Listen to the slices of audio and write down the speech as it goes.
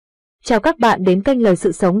Chào các bạn đến kênh Lời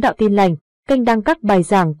Sự Sống Đạo Tin Lành, kênh đăng các bài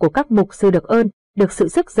giảng của các mục sư được ơn, được sự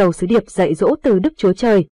sức giàu sứ điệp dạy dỗ từ Đức Chúa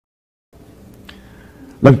Trời.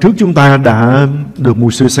 Lần trước chúng ta đã được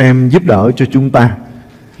mục sư Sam giúp đỡ cho chúng ta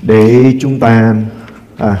để chúng ta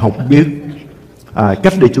học biết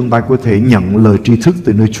cách để chúng ta có thể nhận lời tri thức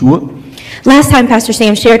từ nơi Chúa. Last time Pastor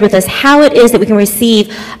Sam shared with us how it is that we can receive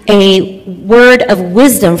a word of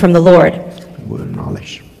wisdom from the Lord. Word of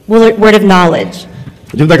knowledge. Word of knowledge.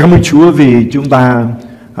 Chúng ta cảm ơn Chúa vì chúng ta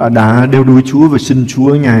đã đeo đuổi Chúa và xin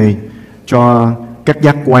Chúa Ngài cho các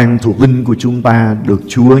giác quan thuộc linh của chúng ta được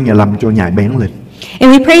Chúa Ngài làm cho nhạy bén lên.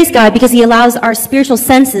 And we praise God because He allows our spiritual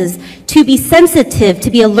senses to be sensitive, to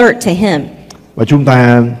be alert to Him. Và chúng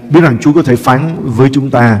ta biết rằng Chúa có thể phán với chúng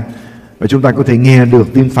ta và chúng ta có thể nghe được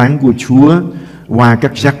tiếng phán của Chúa qua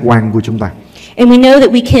các giác quan của chúng ta. And we know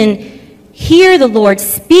that we can hear the Lord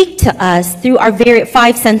speak to us through our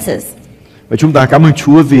five senses. Và chúng ta cảm ơn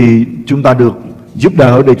Chúa vì chúng ta được giúp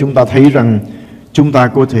đỡ để chúng ta thấy rằng chúng ta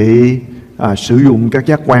có thể sử dụng các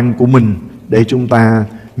giác quan của mình để chúng ta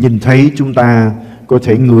nhìn thấy, chúng ta có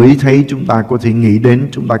thể ngửi thấy, chúng ta có thể nghĩ đến,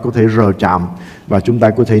 chúng ta có thể rờ chạm và chúng ta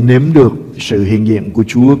có thể nếm được sự hiện diện của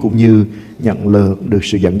Chúa cũng như nhận được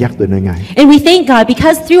sự dẫn dắt từ nơi Ngài. And we thank God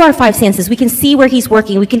because through our five senses we can see where He's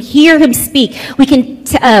working, we can hear Him speak,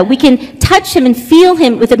 we can touch Him and feel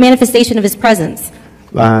Him with the manifestation of His presence.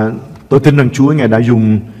 Và tôi tin rằng Chúa Ngài đã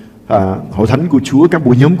dùng hội thánh của Chúa, các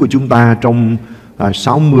buổi nhóm của chúng ta trong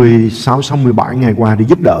 67 ngày qua để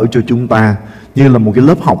giúp đỡ cho chúng ta như là một cái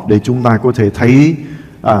lớp học để chúng ta có thể thấy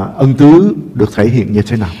ân tứ được thể hiện như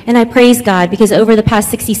thế nào. And I praise God because over the past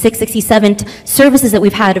 66, 67 services that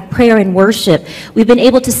we've had of prayer and worship, we've been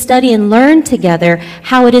able to study and learn together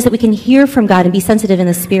how it is that we can hear from God and be sensitive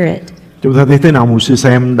in the Spirit. Chúng ta thấy thế nào mục sư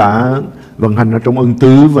Sam đã vận hành ở trong ân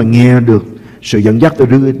tứ và nghe được sự dẫn dắt từ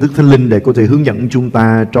Đức Thánh Linh để có thể hướng dẫn chúng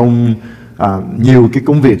ta trong nhiều cái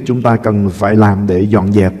công việc chúng ta cần phải làm để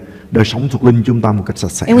dọn dẹp đời sống thuộc linh chúng ta một cách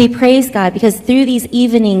sạch sẽ. And we praise God because through these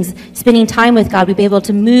evenings, spending time with God, we've been able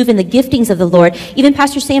to move in the giftings of the Lord. Even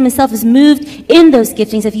Pastor Sam himself has moved in those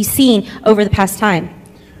giftings, as you've seen over the past time.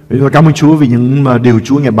 Chúng ta cảm ơn Chúa vì những điều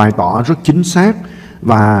Chúa Ngài bày tỏ rất chính xác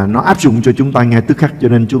và nó áp dụng cho chúng ta ngay tức khắc, cho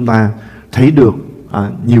nên chúng ta thấy được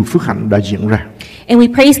nhiều phước hạnh đã diễn ra. And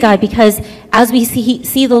we praise God because as we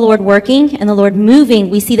see the Lord working and the Lord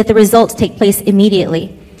moving, we see that the results take place immediately.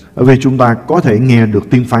 Bởi vì chúng ta có thể nghe được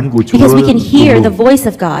tiếng phán của Chúa. Because we can hear the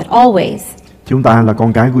voice of God always. Chúng ta là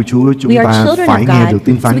con cái của Chúa, chúng ta phải nghe được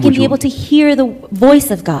tiếng phán của Chúa. So we can be able to hear the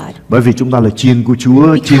voice of God. Bởi vì chúng ta là chiên của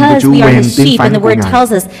Chúa, chiên của Chúa quen tiếng phán của Ngài. And the word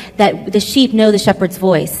tells us that the sheep know the shepherd's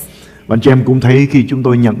voice. Và anh chị em cũng thấy khi chúng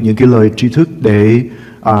tôi nhận những cái lời tri thức để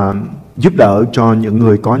giúp đỡ cho những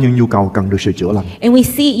người có những nhu cầu cần được sự chữa lành. And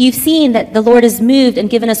you've seen that the Lord has moved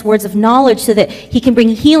and given us words of knowledge so that He can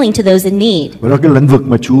bring healing to those in need. Và đó cái lĩnh vực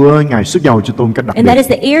mà Chúa Ngài sức giàu cho tôi một cách đặc biệt. And that is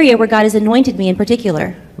the area where God has anointed me in particular.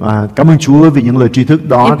 Và cảm ơn Chúa vì những lời tri thức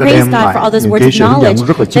đó đã đem lại những cái sự hướng dẫn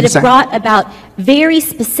rất là chính xác. That have brought about very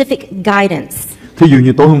specific guidance. Thí dụ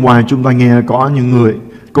như tối hôm qua chúng ta nghe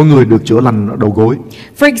có người được chữa lành ở đầu gối.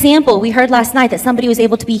 For example, we heard last night that somebody was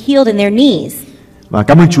able to be healed in their knees. Và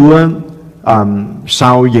cảm ơn Chúa,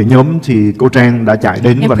 sau giờ nhóm thì cô Trang đã chạy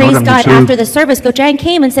đến và nói rằng mục sư, after the service, cô Trang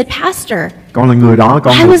came and said, Pastor, con là người đó,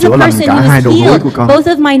 con được chữa lành cả hai đầu gối của con. Both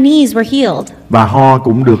of my knees were healed. Và ho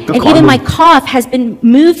cũng được cất khỏi And even luôn. my cough has been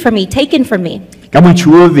moved from me, taken from me. Cảm ơn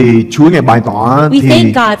Chúa vì Chúa Ngài bày tỏ thì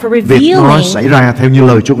việc nó xảy ra theo như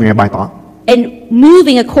lời Chúa Ngài bày tỏ. And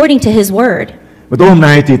moving according to His word. Và tối hôm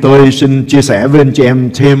nay thì tôi xin chia sẻ với anh chị em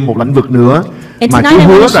thêm một lĩnh vực nữa mà Chúa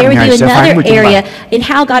hứa rằng Ngài sẽ phán với chúng ta. In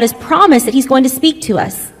how God has promised that He's going to speak to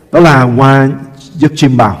us. Đó là qua giấc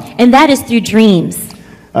chiêm bao. And that is through dreams.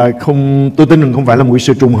 Tôi tin rằng không phải là một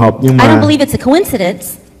sự trùng hợp, nhưng mà I don't believe it's a coincidence.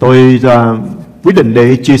 Tôi quyết định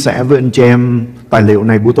để chia sẻ với anh chị em tài liệu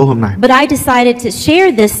này buổi tối hôm nay. But I decided to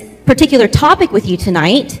share this particular topic with you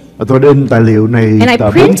tonight. Và tôi in tài liệu này and I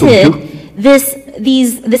printed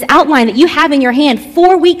this outline that you have in your hand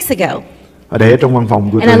 4 weeks ago. Để trong văn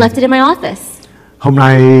phòng của tôi. And I left it in my office. Hôm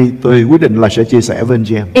nay tôi quyết định là sẽ chia sẻ với anh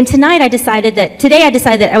chị em. And today I decided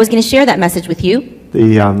that I was going to share that message with you.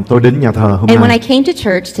 Thì tôi đến nhà thờ hôm nay. And when I came to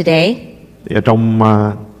church today, thì ở trong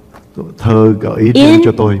thơ gửi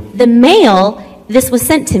cho tôi. The mail, this was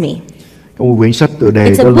sent to me. Có một quyển sách tựa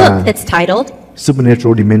đề đó là book that's titled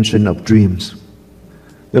Supernatural Dimension of Dreams.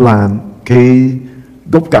 Tức là cái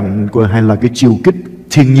góc cạnh hay là cái chiều kích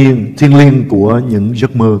thiêng liêng của những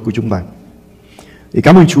giấc mơ của chúng ta. Thì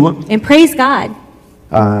cảm ơn Chúa. And praise God.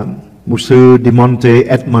 Mục sư Demonte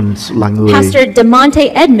Edmonds là người Pastor Demonte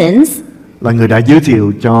Edmonds là người đã giới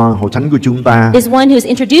thiệu cho hội thánh của chúng ta is one who is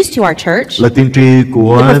introduced to our church lời tiên tri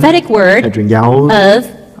của the prophetic word truyền giáo of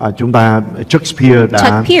chúng ta Chuck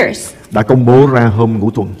Pierce đã công bố ra hôm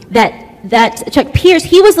Ngũ tuần. That Chuck Pierce,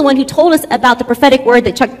 he was the one who told us about the prophetic word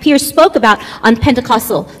that Chuck Pierce spoke about on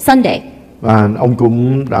Pentecostal Sunday. Và ông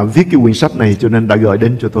cũng đã viết cái quyển sách này cho nên đã gửi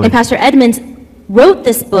đến cho tôi. And Pastor Edmonds wrote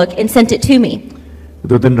this book and sent it to me.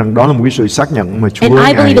 Tôi tin rằng đó là một cái sự xác nhận mà Chúa And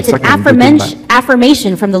I believe it's xác an nhận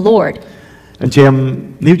affirmation from the Lord. Anh chị em,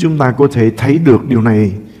 nếu chúng ta có thể thấy được điều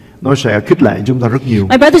này, nó sẽ khích lệ chúng ta rất nhiều.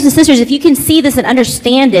 My brothers and sisters, if you can see this and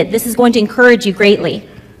understand it, this is going to encourage you greatly.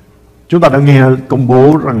 Chúng ta đã nghe công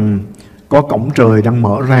bố rằng có cổng trời đang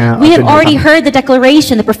mở ra. We have already heard the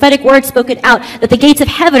declaration, the prophetic word spoken out, that the gates of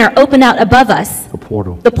heaven are open out above us.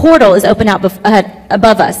 The portal is open out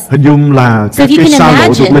above us. Hình dung là các cái sao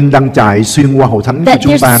lộ thuộc linh đang chạy xuyên qua hội thánh của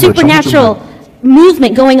chúng ta. There's supernatural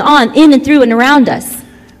movement going on in and through and around us.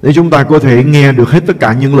 Để chúng ta có thể nghe được hết tất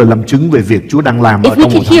cả những lời làm chứng về việc Chúa đang làm ở trong hội thánh.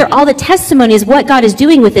 If we could hear all the testimonies what God is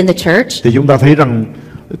doing within the church, thì chúng ta thấy rằng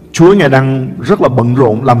Chúa Ngài đang rất là bận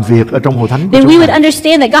rộn làm việc ở trong hội thánh của then chúng we ta. would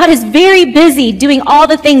understand that God is very busy doing all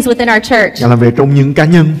the things within our church. Ngài làm việc trong những cá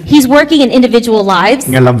nhân. He's working in individual lives.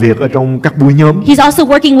 Ngài làm việc ở trong các buổi nhóm. He's also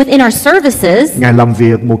working within our services. Ngài làm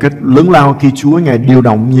việc một cách lớn lao khi Chúa Ngài điều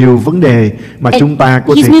động nhiều vấn đề mà chúng ta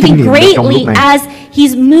có thể kinh nghiệm được trong lúc này. As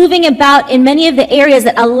He's moving about in many of the areas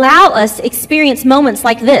that allow us to experience moments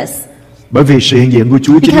like this. Bởi vì sự hiện diện của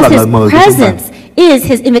Chúa chính là lời mời của chúng ta. Is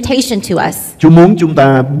His invitation to us. Chúa muốn chúng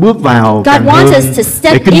ta bước vào càng hơn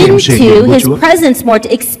để kinh nghiệm sự hiện diện của His Chúa. presence more, to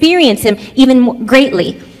experience Him even more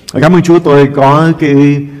greatly. Cảm ơn Chúa, tôi có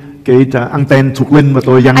cái anten thuộc linh mà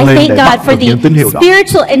tôi dăng lên để bắt được những tín hiệu đó.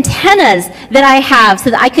 Spiritual antennas that I have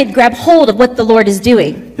so that I could grab hold of what the Lord is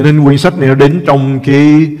doing. Cho nên quyển sách này nó đến trong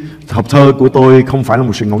cái hộp thơ của tôi không phải là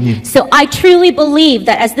một sự ngẫu nhiên. So I truly believe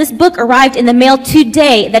that as this book arrived in the mail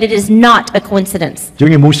today, that it is not a coincidence. Chúa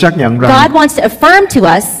Ngài muốn xác nhận rằng God wants to affirm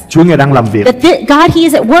to us Chúa Ngài đang làm việc. That God, He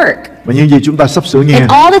is at work. Và những gì chúng ta sắp sửa nghe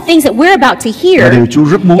And all the things that we're about to hear là điều Chúa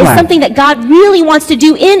rất muốn is làm. something that God really wants to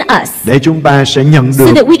do in us. Để chúng ta sẽ nhận So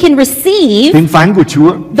được that we can receive tiếng phán của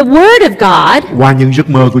Chúa the word of God qua những giấc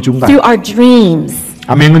mơ của chúng ta. Through our dreams.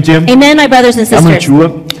 Amen anh chị em. Amen, my brothers and Cảm ơn sisters. Chúa.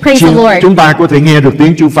 Praise the Lord. Chúng ta có thể nghe được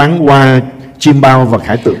tiếng Chúa phán qua chiêm bao và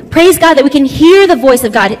khải tượng. Praise God that we can hear the voice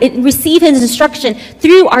of God and receive His instruction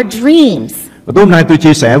through our dreams. Và tối hôm nay tôi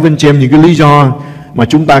chia sẻ với anh chị em những cái lý do mà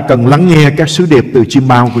chúng ta cần lắng nghe các sứ điệp từ chiêm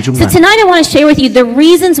bao của chúng ta. So tonight I want to share with you the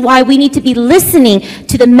reasons why we need to be listening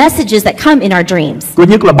to the messages that come in our dreams. Có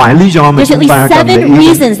nhất là 7 lý do mà There's at chúng ta least cần để 7 ý đến.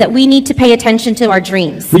 reasons that we need to pay attention to our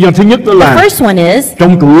dreams. Lý do thứ nhất đó là The first one is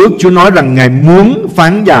trong Cựu Ước Chúa nói rằng Ngài muốn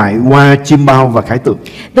phán dạy qua chiêm bao và khải tượng.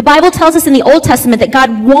 the Bible tells us in the Old Testament that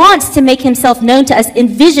God wants to make Himself known to us in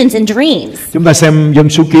visions and dreams. Chúng ta xem Dân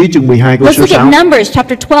Số Ký chương 12 câu Let's số look 6. at Numbers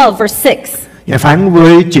chapter 12 verse 6. Ngài phán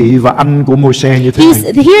với chị và anh của Môi-se như thế này.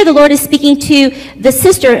 Here the Lord is speaking to the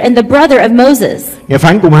sister and the brother of Moses. Ngài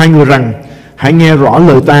phán cùng hai người rằng: hãy nghe rõ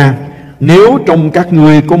lời ta. Nếu trong các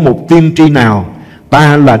ngươi có một tiên tri nào,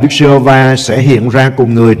 ta là Đức Giê-hô-va sẽ hiện ra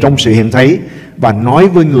cùng người trong sự hiện thấy và nói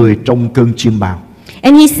với người trong cơn chiêm bao.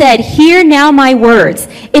 And he said, hear now my words.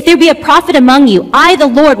 If there be a prophet among you, I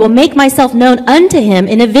the Lord will make myself known unto him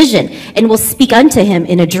in a vision and will speak unto him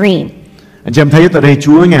in a dream. Anh chị em thấy tại đây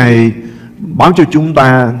Chúa Ngài báo cho chúng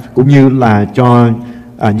ta cũng như là cho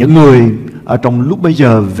những người ở trong lúc bấy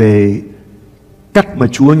giờ về cách mà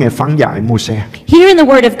Chúa Ngài phán dạy Môi-se. Here in the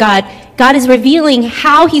word of God, God is revealing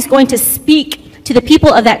how he's going to speak to the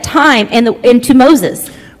people of that time and to Moses.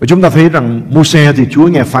 Và chúng ta thấy rằng Môi-se thì Chúa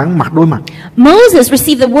Ngài phán mặt đối mặt. Moses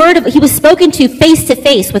received the word he was spoken to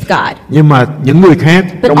face with God. Nhưng mà những người khác,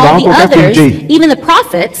 But trong đó all có the các tiên others, tri, even the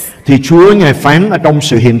prophets, thì Chúa Ngài phán ở trong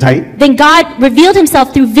sự hiện thấy then God revealed himself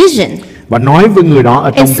through vision và nói với người đó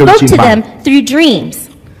ở trong and cơn spoke chiêm to bao. them through dreams.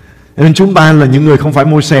 Nên chúng ta là những người không phải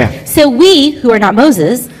Môi-se. So we, who are not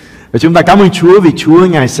Moses, Và chúng ta cảm ơn Chúa vì Chúa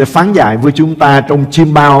Ngài sẽ phán dạy với chúng ta trong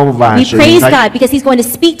chiêm bao và we sự hiện praise thấy. God because he's going to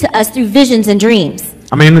speak to us through visions and dreams.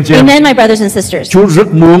 Amen anh chị em. Amen, my brothers and sisters. Chúa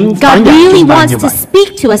rất muốn phán God dạy really chúng ta wants như to vậy. speak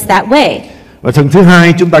to us that way. Và phần thứ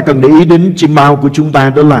hai chúng ta cần để ý đến chiêm bao của chúng ta,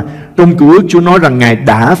 đó là trong Cựu Ước Chúa nói rằng Ngài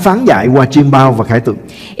đã phán dạy qua chiêm bao và khải tượng.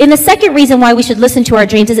 In the second reason why we should listen to our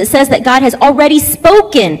dreams is it says that God has already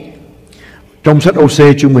spoken. Trong sách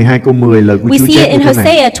Ôsê chương 12 câu 10 lời của We Chúa see it chép in như thế này: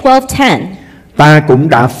 Hosea 12:10. ta cũng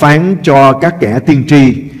đã phán cho các kẻ tiên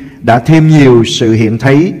tri, đã thêm nhiều sự hiện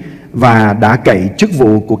thấy và đã cậy chức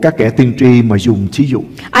vụ của các kẻ tiên tri mà dùng thí dụ.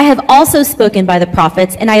 I have also spoken by the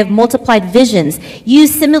prophets, and I have multiplied visions,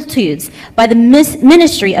 used similitudes by the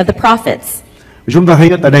ministry of the prophets. Chúng ta thấy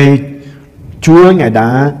ở tại đây Chúa Ngài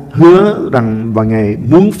đã hứa rằng và Ngài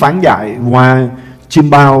muốn phán dạy qua chiêm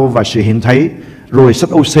bao và sự hiện thấy. Rồi sách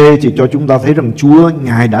OC thì cho chúng ta thấy rằng Chúa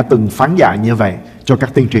Ngài đã từng phán dạy như vậy cho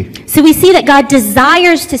các tiên tri. So we see that God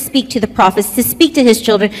desires to speak to the prophets, to speak to His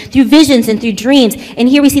children through visions and through dreams.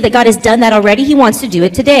 And here we see that God has done that already. He wants to do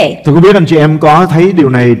it today. Tôi không biết anh chị em có thấy điều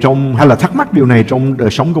này hay là thắc mắc điều này trong đời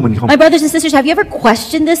sống của mình không? My brothers and sisters, have you ever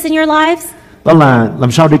questioned this in your lives? Đó là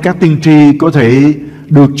làm sao để các tiên tri có thể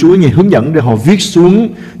được Chúa Ngài hướng dẫn để họ viết xuống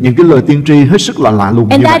những cái lời tiên tri hết sức là lạ lùng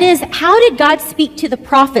như And vậy. that is, how did God speak to the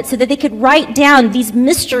prophets so that they could write down these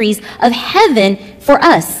mysteries of heaven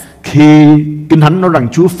for us? Khi Kinh Thánh nói rằng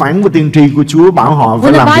Chúa phán với tiên tri của Chúa bảo họ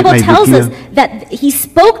phải When làm the việc Bible này tells việc us kia, that He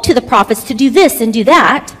spoke to the prophets to do this and do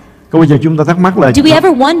that, có bao giờ chúng ta thắc mắc là do we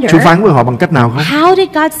ever wonder, Chúa phán với họ bằng cách nào không? how did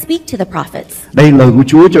God speak to the prophets? Đây lời của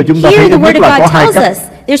Chúa cho chúng ta Here thấy the ít nhất Word là of có God hai tells cách. us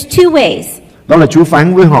there's two ways. Đó là Chúa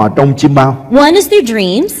phán với họ trong chiêm bao, One is through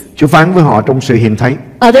dreams, Chúa phán với họ trong sự hiện thấy.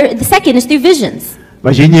 the second is through visions.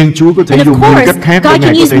 Và dĩ nhiên Chúa có thể And of dùng nhiều course, cách khác để God Ngài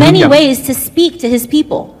can có use thể hướng many dẫn. ways to speak to His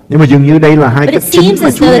people. Nhưng mà dường như đây là hai But cách it chính seems mà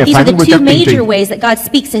as Chúa though Ngài these are phán the với two các tiên tri. major ways that God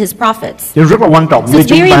speaks to His prophets. Nên rất là quan trọng So để it's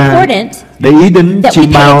chúng very ta important để ý đến that we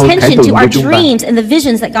chiêm pay bao khải attention tượng to của our chúng ta. dreams and the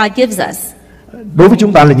visions that God gives us. Đối với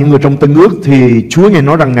chúng ta là những người trong Tân Ước thì Chúa Ngài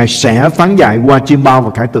nói rằng Ngài sẽ phán dạy qua chiêm bao và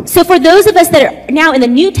khải tượng. So for those of us that are now in the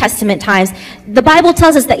New Testament times, the Bible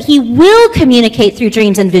tells us that He will communicate through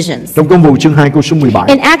dreams and visions. Trong Công vụ chương 2 câu số 17,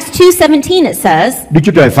 In Acts 2:17 it says, Đức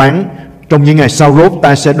Chúa Trời phán: trong những ngày sau rốt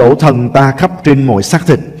ta sẽ đổ thần ta khắp trên mọi xác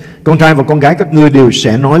thịt. Con trai và con gái các ngươi đều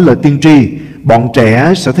sẽ nói lời tiên tri. Bọn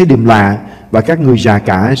trẻ sẽ thấy điềm lạ và các người già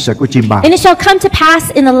cả sẽ có chiêm bao. And it shall come to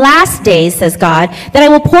pass in the last days, says God, that I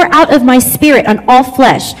will pour out of my spirit on all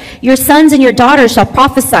flesh. Your sons and your daughters shall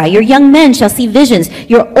prophesy. Your young men shall see visions.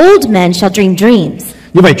 Your old men shall dream dreams.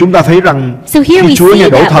 Như vậy chúng ta thấy rằng So here khi we Chúa see Ngài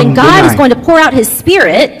đổ that when thần của God is Ngài going to pour out His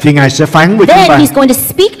Spirit, thì Ngài sẽ phán với chúng then ta. He's going to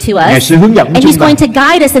speak to Ngài us, sẽ hướng dẫn and chúng He's ta. going to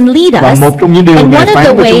guide us and lead Và us. một trong những điều And Ngài one of phán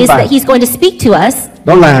the với chúng ways ta that He's going to speak to us,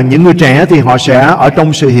 đó là những người trẻ thì họ sẽ ở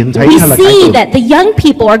trong sự hiện thấy we hay là khải see tượng. that the young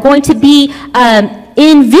people are going to be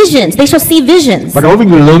in visions. They shall see visions. Và đối với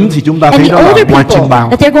người lớn thì chúng ta And thấy the đó là older qua people, chiêm bao.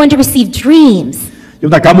 that they're going to receive dreams.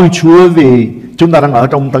 Chúng ta cảm ơn Chúa vì chúng ta đang ở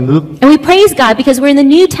trong Tân Ước And we praise God because we're in the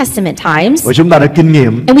New Testament times, và chúng ta đã kinh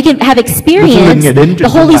nghiệm and we can have experienced Ngài đến the trên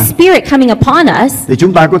chúng Holy ta. Spirit coming upon us, thì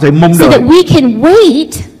chúng ta có thể mong so đợi that we can wait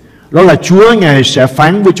đó là Chúa Ngài sẽ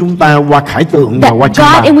phán với chúng ta qua khải tượng và that qua chiêm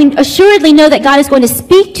God, bao. and we assuredly know that God is going to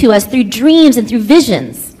speak to us through dreams and through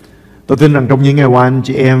visions. Tôi tin rằng trong những ngày qua anh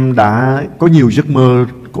chị em đã có nhiều giấc mơ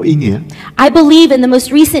có ý nghĩa. I believe in the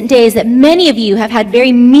most recent days that many of you have had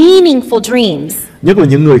very meaningful dreams, Nhất là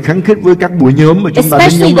những người kháng khích với các buổi nhóm mà chúng ta đến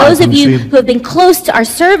especially nhóm lại those thường of you xuyên. who have been close to our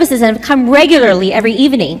services and have come regularly every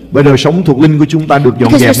evening, Bởi đời sống thuộc linh của chúng ta được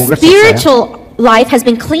dọn because dẹp your một cách sạch sẽ. spiritual life has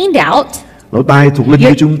been cleaned out. Lỗ tai thuộc linh của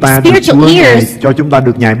Your chúng ta được spiritual Chúa Ngài ears cho chúng ta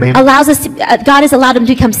được nhạy bén. Allows us to, God has allowed them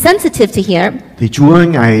to become sensitive to hear, Thì Chúa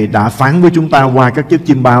Ngài đã phán với chúng ta qua các giấc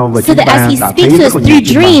chiêm bao và so chúng that ta as He đã thấy speaks to rất us là nhiều through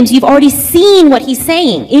chiêm bao. dreams, you've already seen what He's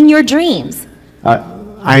saying in your dreams.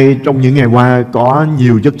 Ai trong những ngày qua có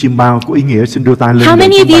nhiều giấc chiêm bao có ý nghĩa xin đưa tay lên. How để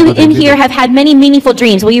many chúng of ta you có thể in biết here được. have had many meaningful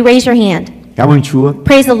dreams? Will you raise your hand? Cảm ơn Chúa.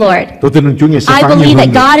 Praise the Lord. Tôi tin rằng Chúa Ngài sẽ I phán nhiều believe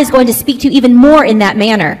hơn that nữa. God is going to speak to you even more in that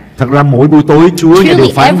manner. Thật ra mỗi buổi tối Chúa Ngài đều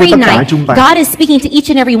Truly, phán với every tất cả night, chúng ta. God is speaking to each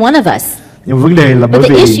and every one of us. Nhưng vấn đề là bởi But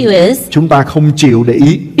the vì issue is, chúng ta không chịu để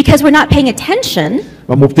ý. because we're not paying attention.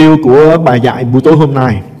 Và mục tiêu của bài dạy buổi tối hôm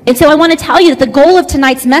nay And so I want to tell you that the goal of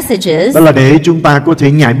tonight's message is đó là để chúng ta có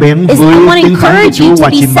thể nhạy bén I với want to tiếng phán của encourage Chúa you to qua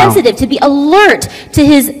be chiêm bao. sensitive, to be alert to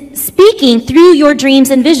His speaking through your dreams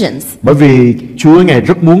and visions. Bởi vì Chúa Ngài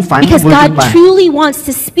rất muốn phán Because với God chúng ta truly wants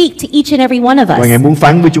to speak to each and every one of và Ngài us. muốn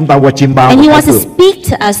phán với chúng ta qua chiêm bao And và He khải wants to tượng. speak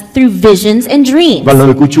to us through visions and dreams. Và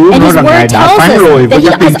lời của Chúa And nói His rằng Ngài Word đã tells phán rồi us that với He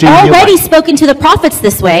các tiên has tri như vậy. already spoken to the prophets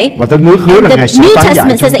this way. Và Tân Ước hứa rằng The Ngài sẽ New phán dạy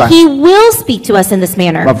Testament chúng says ta. that He will speak to us in this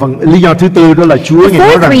manner. Và phần lý do thứ tư đó là Chúa The Ngài nói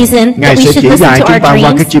fourth rằng reason Ngài that we sẽ should chỉ listen dạy to chúng our ta qua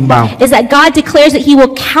dreams các chiêm bao. is that God declares that He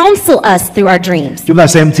will counsel us through our dreams. Chúng ta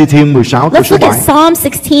xem Thi Thiên 16 câu Let's số look 7. at Psalm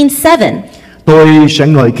 16:7. Tôi sẽ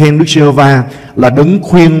ngợi khen Đức Giê-hô-va là đấng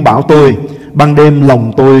khuyên bảo tôi, ban đêm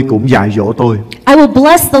lòng tôi cũng dạy dỗ tôi. I will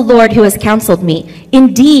bless the Lord who has counseled me.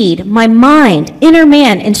 Indeed, my mind, inner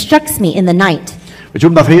man, instructs me in the night. Và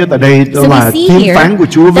chúng ta thấy ở tại đây đó So we là see tiếng here phán của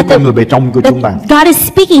Chúa với that con người bề trong của chúng ta. God is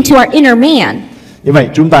speaking to our inner man, Như vậy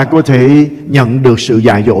chúng ta có thể nhận được sự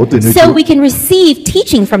dạy dỗ từ nơi so Chúa. we can receive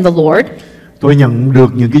teaching from the Lord. Tôi nhận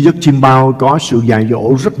được những cái giấc chiêm bao có sự dạy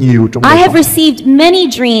dỗ rất nhiều trong I đời have sống. received many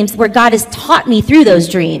dreams where God has taught me through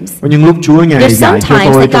those dreams. Có những lúc Chúa Ngài There's dạy cho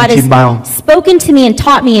sometimes tôi that trong God chiêm bao has spoken to me and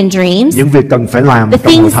taught me in dreams, những việc cần phải làm the trong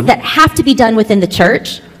hội things thánh. that have to be done within the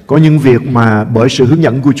church. Có những việc mà bởi sự hướng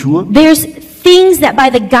dẫn của Chúa There's things that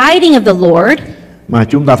by the guiding of the Lord, mà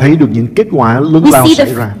chúng ta thấy được những kết quả lớn we lao see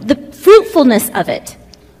xảy ra. the fruitfulness of it.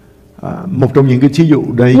 Một trong những cái thí dụ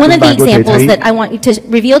đây One chúng of ta the có thể examples thấy that I want to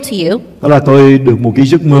reveal to you đó là tôi được một cái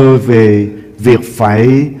giấc mơ về việc phải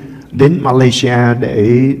đến Malaysia để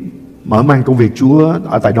mở mang công việc Chúa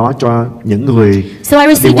ở tại đó cho những người So I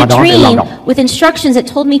đi received qua a đó để lao dream động. with instructions that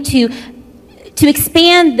told me to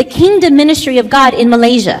expand the kingdom ministry of God in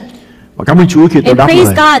Malaysia. Và cảm ơn Chúa khi tôi And đáp praise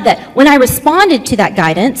lời. God that when I responded to that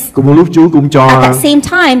guidance, Cùng một lúc Chúa cũng cho at that same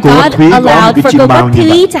time, cô God Thúy có một allowed cái for chim bao Cô như vậy.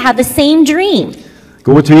 Thúy to have the same dream.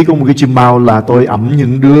 Cô Thúy có một cái chim bao là tôi ẵm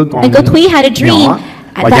những đứa con And Cô Thúy had a dream nhỏ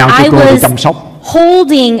và giao that cho I cô để was chăm sóc.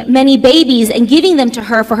 holding many babies and giving them to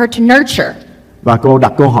her for her to nurture. Và cô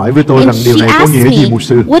đặt câu hỏi với tôi And rằng điều she này có asked nghĩa gì me, mục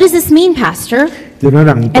sư? what does this mean, Pastor? Tôi nói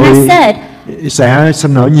rằng And I tôi said sẽ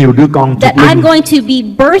sinh nở nhiều đứa con that thuộc I'm linh. going to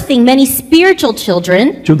be birthing many spiritual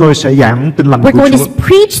children. Chúng tôi sẽ giảng tin lành We're của going to Chúa.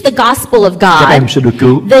 preach the gospel of Các em God. sẽ được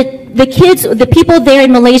cứu The kids, the people there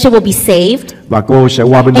in Malaysia will be saved. và cô sẽ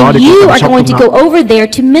qua bên đó And để you chăm are sóc going chúng to nó. go over there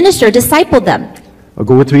to minister, disciple them. Và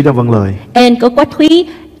cô Thúy đã vâng lời And Cô Thúy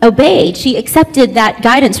obeyed. She accepted that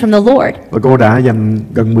guidance from the Lord. và cô đã dành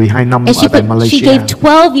gần 12 năm And ở tại she Malaysia. gave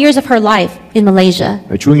 12 years of her life in Malaysia.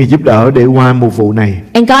 Và Chúa ngài giúp đỡ để qua mùa vụ này.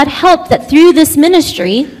 And God helped that through this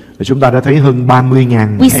ministry, Và chúng ta đã thấy hơn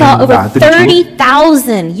 30.000 we saw em over đã tin Chúa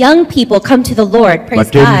 30,000 young people come to the Lord. Praise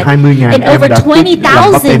trên God. 20.000 And em over đã tiếp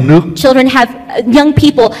làm báp-têm nước. 20,000 children young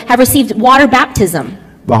people have received water baptism.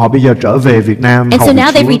 và họ bây giờ trở về Việt Nam And hầu so việc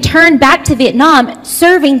now they've Chúa. returned back to Vietnam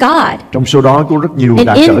serving God. Trong số đó có rất nhiều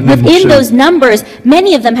đã And trở nên mục within sư. those numbers,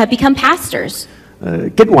 many of them have become pastors.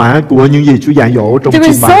 Kết quả của những gì Chúa dạy dỗ trong The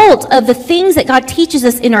chiêm bao, result of the things that God teaches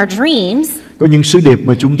us in our dreams, có những sứ điệp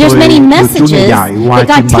mà chúng tôi there's many được Chúa ngài messages dạy qua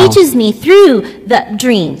that chiêm God bao. teaches me through the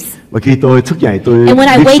dreams. Và khi tôi thức dậy tôi And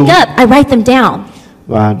when I viết wake xuống, up, I write them down.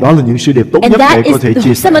 và đó là những sứ điệp tốt And nhất để that có thể chia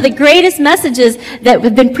is sẻ. some of the greatest messages that have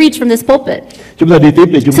been preached from this pulpit. Chúng ta đi tiếp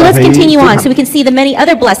để chúng So ta let's thấy continue phước on hạnh. so we can see the many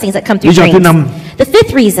other blessings that come Lý through do thứ dreams. năm, The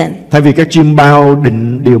fifth reason, thay vì các chiêm bao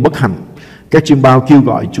định điều bất hạnh, các chiêm bao kêu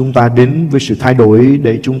gọi chúng ta đến với sự thay đổi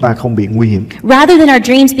để chúng ta không bị nguy hiểm. rather than our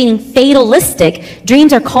dreams being fatalistic,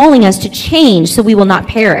 dreams are calling us to change so we will not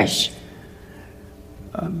perish.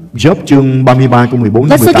 Job chương 33 câu 14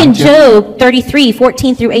 đến Let's look 18 in chứ. Job 33,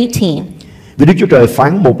 14 through 18. Vì Đức Chúa Trời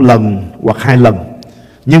phán một lần hoặc hai lần,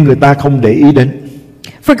 nhưng người ta không để ý đến.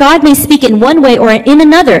 For God may speak in one way or in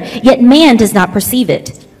another, yet man does not perceive it.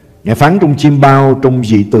 Ngài phán trong chiêm bao, trong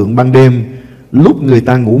dị tượng ban đêm, lúc người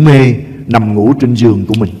ta ngủ mê, nằm ngủ trên giường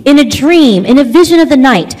của mình. In a dream, in a vision of the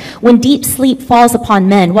night, when deep sleep falls upon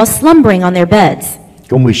men while slumbering on their beds.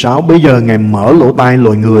 Câu 16, bây giờ Ngài mở lỗ tai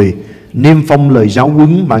loài người, niêm phong lời giáo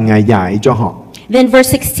huấn mà Ngài dạy cho họ. Then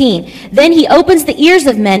verse 16, then he opens the ears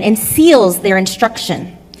of men and seals their instruction,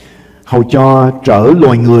 Hầu cho trở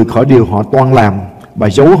loài người khỏi điều họ toan làm và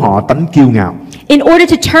giấu họ tánh kiêu ngạo. in order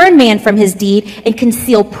to turn man from his deed and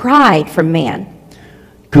conceal pride from man.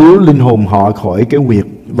 Cứu linh hồn họ khỏi cái huyệt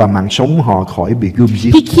và mạng sống họ khỏi bị gươm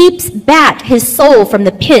giết. He keeps back his soul from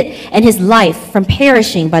the pit and his life from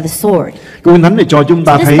perishing by the sword. Câu Kinh Thánh này cho chúng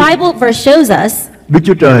ta This thấy Bible verse shows us Đức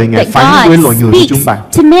Chúa Trời Ngài that phán với loài God người của chúng speaks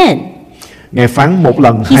ta. to men. Ngài phán một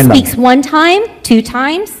lần, He hai lần. speaks one time, two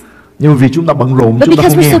times, Nhưng mà vì chúng ta bận rộn, but chúng ta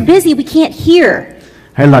because không we're so nghe. busy, we can't hear.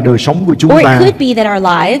 Hay là đời sống của chúng Or it ta, could be that our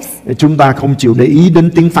lives, chúng ta không chịu để ý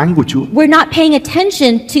đến tiếng phán của Chúa. we're not paying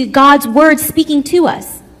attention to God's word speaking to us.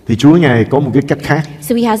 Thì Chúa Ngài có một cái cách khác.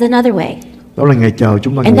 So he has another way. Đó là Ngài chờ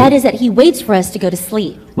chúng ta And ngủ. that is that he waits for us to go to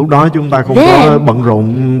sleep. Lúc đó chúng ta không Then, có bận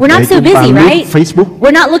rộn We're để not so chúng ta busy, lướt right? Facebook.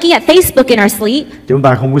 We're not looking at Facebook in our sleep. Chúng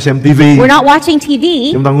ta không có xem TV. We're not watching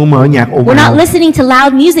TV. Chúng ta không mở nhạc ồn We're ào. not listening to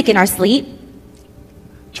loud music in our sleep.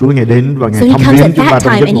 Chúa Ngài đến và Ngài So he thăm comes viếng at chúng ta that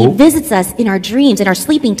trong time giấc and he ngủ. visits us in our dreams, in our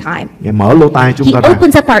sleeping time. Ngài mở lỗ tai chúng He ta ra.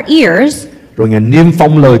 opens up our ears Rồi Ngài niêm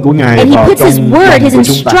phong lời của Ngài and he vào puts trong his lòng word, his của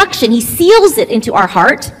chúng ta. instruction, he seals it into our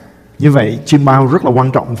heart. Như vậy chiêm bao rất là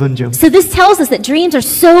quan trọng, phải không? So this tells us that dreams are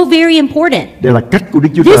so very important. Đây là cách của Đức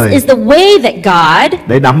Chúa This Trời is the way that God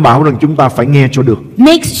để đảm bảo rằng chúng ta phải nghe cho được.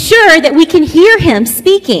 makes sure that we can hear him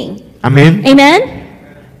speaking. Amen. Amen?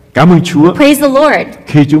 Cảm ơn Chúa. Praise the Lord.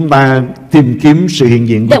 Khi chúng ta tìm kiếm sự hiện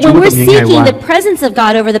diện của That Chúa when trong we're những ngày seeking qua, the presence of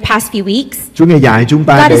God over the past few weeks, Chúa Ngài dạy chúng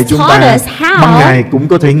ta God để has chúng taught ta us how ban ngày cũng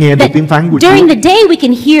có thể nghe được that tiếng phán của during Chúa. the day we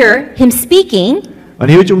can hear him speaking, Và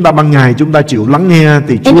nếu chúng ta ban ngày chúng ta chịu lắng nghe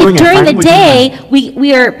thì and Chúa if Ngài during phán the với chúng ta. day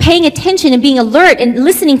we are paying attention and being alert and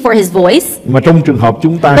listening for his voice, Mà trong trường hợp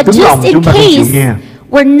chúng ta but cứng lòng, just in chúng ta không chịu case nghe,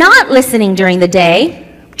 we're not listening during the day,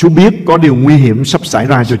 Chúa biết có điều nguy hiểm sắp xảy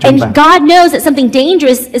ra cho chúng And ta. God knows that something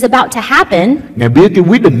dangerous is about to happen. Ngài biết cái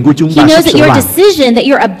quyết định của chúng He ta knows sắp that sửa your làm, decision that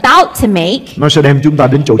you're about to make, nó sẽ đem chúng ta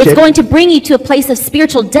đến chỗ it's chết. going to bring you to a place of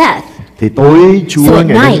spiritual death. Thì tối Chúa So at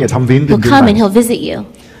Ngài đến night, Ngài thăm viếng He'll chúng come and ta. He'll visit you.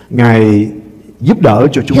 Ngài giúp đỡ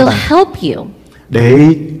cho chúng He'll ta, help you để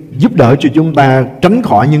giúp đỡ cho chúng ta tránh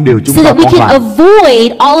khỏi những điều chúng so ta that we còn can làm,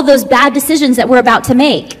 avoid all of those bad decisions that we're about to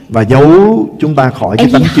make. và giấu chúng ta khỏi cái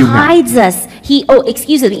And tánh He kiêu ngạo. hides us. He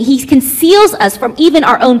conceals us from even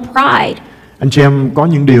our own pride. Anh chị em, có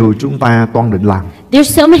những điều chúng ta toan định làm, There's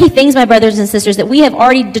so many things, my brothers and sisters, that we have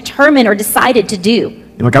already determined or decided to do.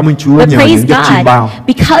 nhưng mà cảm ơn Chúa But nhờ praise những giấc chiêm bao,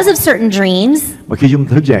 God, because of certain dreams, và khi chúng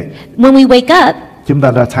ta thức dậy, when we wake up, chúng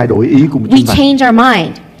ta đã thay đổi ý của we chúng ta. change our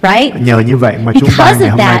mind, right? Nhờ như vậy mà chúng ta Because ngày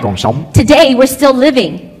of hôm nay that, còn sống. today we're still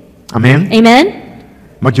living. Amen. Amen?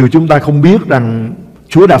 Mặc dù chúng ta không biết rằng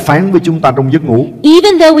Chúa đã phán với chúng ta trong giấc ngủ,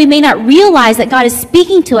 Even though we may not realize that God is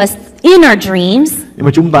speaking to us in our dreams, nhưng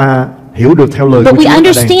mà chúng ta hiểu được theo lời but của we Chúa ở đây.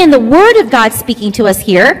 understand the word of God speaking to us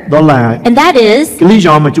here, Đó là and that is cái lý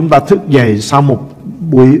do mà chúng ta thức dậy sau một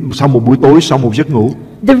buổi tối, sau một giấc ngủ.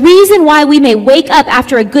 the reason why we may wake up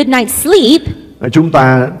after a good night's sleep, Là chúng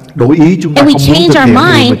ta đổi ý, chúng ta and we không muốn change thực our hiện điều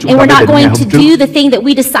mà mind, chúng and ta we're đã not định ngày going hôm to trước. do the thing that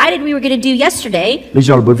we decided we were going to do yesterday. Lý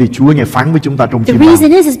do là bởi vì Chúa Ngài phán với chúng ta trong The chiêm bao,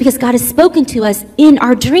 reason is because God has spoken to us in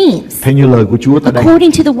our dreams, theo như lời của Chúa tại đây.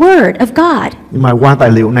 according to the word of God. Nhưng mà qua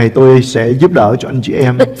tài liệu này tôi sẽ giúp đỡ cho anh chị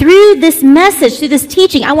em But through this message, through this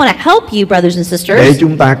teaching, I want to help you, brothers and để sisters,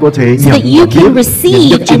 chúng ta có thể so that nhận you và can biết những receive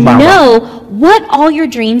giấc chiêm and bao đó, know what all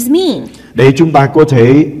your dreams mean. để chúng ta có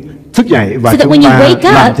thể thức dậy và So that chúng when you ta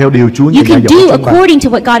wake làm up, theo điều Chúa you Ngài can dạy dỗ do chúng ta. according to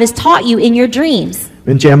what God has taught you in your dreams.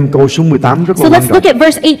 Bên chị em câu số 18 rất So là quan let's trọng, look at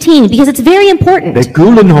verse 18 because it's very important. để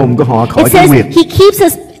cứu linh hồn của họ khỏi It cái says nguyệt He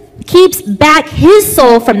keeps back His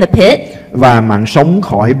soul from the pit và mạng sống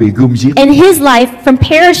khỏi bị gươm giết. and His life from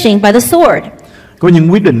perishing by the sword. Có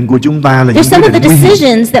những quyết định của chúng ta là những There's some quyết of the định nguy hiểm.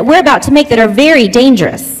 decisions that we're about to make that are very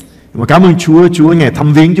dangerous. Mà cảm ơn Chúa, Chúa Ngài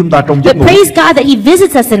thăm viếng chúng ta trong giấc But ngủ praise God that He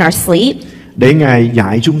visits us in our sleep để Ngài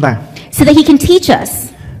dạy chúng ta, so that He can teach us.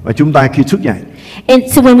 và chúng ta khi thức dậy, And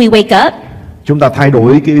so when we wake up, chúng ta thay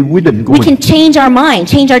đổi cái quyết định của we mình, can change our mind,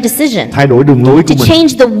 change our decision, thay đổi đường lối của to mình, change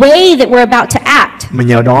the way that we're about to act. mà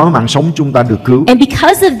nhờ đó mạng sống chúng ta được cứu. And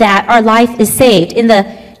because of that, our life is saved. In the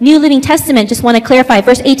New Living Testament, just want to clarify,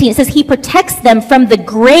 verse 18, it says, He protects them from the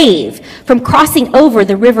grave, from crossing over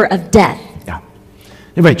the river of death. Dạ.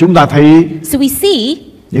 Như vậy chúng ta thấy So we see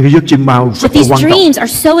những cái giấc chiêm bao that rất là these quan trọng, dreams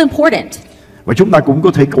are so important. và chúng ta cũng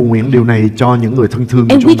có thể cầu nguyện điều này cho những người thân thương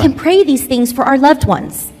của And we chúng ta. can pray these things for our loved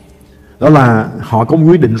ones. Đó là họ có một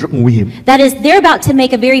quyết định rất nguy hiểm. That is, they're about to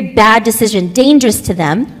make a very bad decision, dangerous to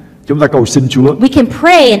them. Chúng ta cầu xin Chúa, We can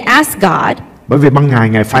pray and ask God, bởi vì ban ngày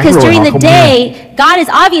Ngài phán because rồi during họ the không nghe. day, God is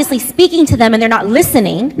obviously speaking to them and they're not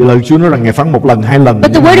listening. Vì lời Chúa nói rằng Ngài phán một lần, hai lần,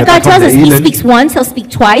 But the nhưng mà Word người of ta God không tells để us ý He đến. speaks once, He'll speak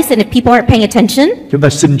twice, and if people aren't paying attention, Chúng ta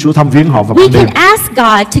xin Chúa thăm viếng họ vào we ban đêm. can ask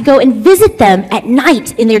God to go and visit them at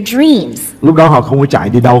night in their dreams. Lúc đó họ không có chạy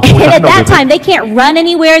đi đâu, không có And tránh at đâu that được. time, they can't run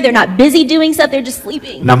anywhere, they're not busy doing stuff, they're just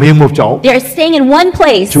sleeping. Nằm yên một chỗ, They're staying in one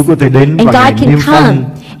place, Chúa có thể đến and và Ngài God can niêm phong come.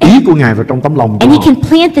 ý của Ngài vào trong tấm lòng của And He họ. can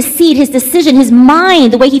plant the seed, His decision, His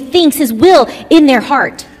mind, the way He thinks, His will in their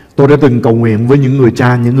heart. Tôi đã từng cầu nguyện với những người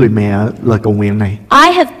cha, những người mẹ lời cầu nguyện này.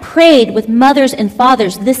 I have prayed with mothers and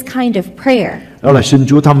fathers this kind of prayer. Đó là xin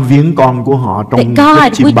Chúa thăm viếng con của họ That trong giấc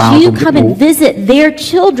God, chiêm bao, would you trong giấc come ngủ. and visit their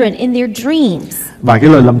children in their dreams? Và cái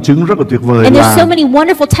lời làm chứng rất là tuyệt vời And there's so là many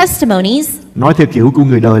wonderful testimonies nói theo kiểu của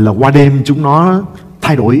người đời là qua đêm chúng nó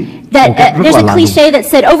thay đổi that một cách rất there's là a lạ lùng. cliche that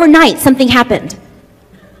said overnight something happened.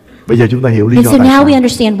 Bây giờ chúng ta hiểu lý And do so tại now sao. we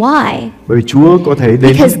understand why. Bởi vì Chúa có thể đến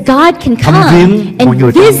Because God can thăm come viếng mọi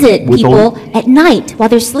người and trong visit buổi tối. people at night while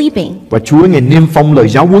they're sleeping. và Chúa Ngài niêm phong lời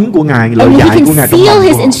giáo huấn của Ngài, lời And He dạy của can Ngài trong seal lòng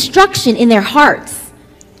His của họ. instruction in their hearts.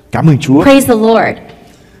 Cảm ơn Chúa. Praise the Lord.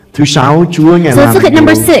 Thứ sáu, Chúa Ngài So let's làm look at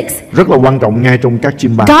number điều 6. rất là quan trọng ngay trong các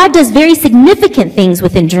chiêm bao. God does very significant things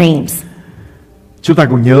within dreams. Chúng ta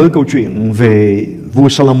còn nhớ câu chuyện về vua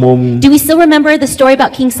Salomon. Do we still remember the story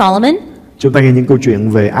about King Solomon Chúng ta nghe những câu chuyện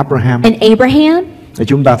về Abraham. and Abraham? Để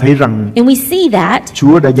chúng ta thấy rằng And we see that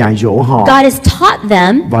Chúa đã dạy dỗ họ God has taught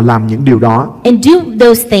them và làm những điều đó and do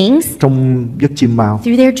those things trong giấc chiêm bao,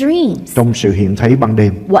 through their dreams. trong sự hiện thấy ban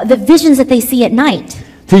đêm. What the visions that they see at night.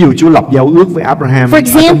 Thí dụ Chúa lập giao ước với Abraham For ở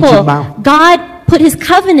trong example, chiêm bao. God put His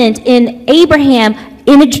covenant in Abraham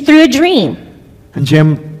through a dream. Anh chị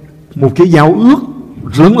em, một cái giao ước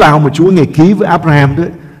lớn lao mà Chúa Ngài ký với Abraham đó,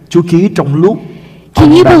 Chúa ký trong lúc Can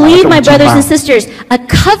ông you đang ở believe, trong my chiêm brothers bao. and sisters, a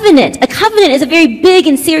covenant? A covenant is a very big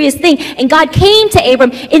and serious thing, and God came to Abram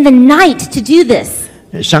in the night to do this.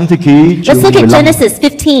 Sáng thế ký chương Let's look at 15 Genesis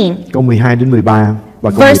 15, câu 12 đến 13.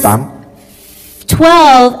 và câu verse 18.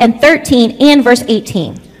 12 and 13 and verse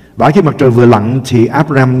 18. Và khi mặt trời vừa lặn thì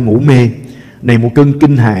Abraham ngủ mê, này một cơn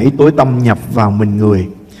kinh hãi tối tăm nhập vào mình người.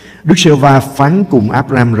 Đức Giê-hô-va phán cùng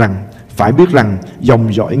Abraham rằng, phải biết rằng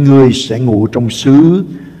dòng dõi ngươi sẽ ngủ trong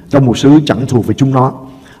một xứ chẳng thuộc về chúng nó,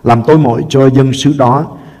 làm tối muội cho dân xứ đó,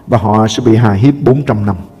 và họ sẽ bị hà hiếp 400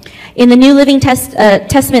 năm. In the New Living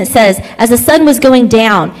Testament says, as the sun was going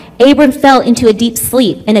down, Abram fell into a deep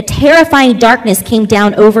sleep, and a terrifying darkness came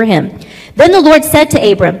down over him. Then the Lord said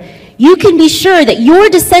to Abram, you can be sure that your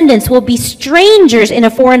descendants will be strangers in a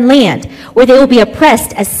foreign land, where they will be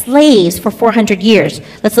oppressed as slaves for 400 years.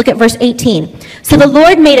 Let's look at verse 18. So the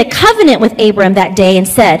Lord made a covenant with Abram that day and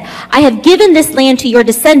said, I have given this land to your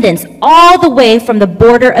descendants all the way from the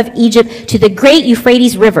border of Egypt to the great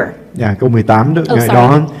Euphrates River. Dạ, câu 18 đó, ngày sorry.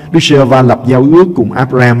 đó Đức Giê-hô-va lập giao ước cùng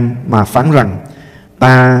Abraham mà phán rằng,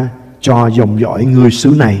 ta cho dòng dõi ngươi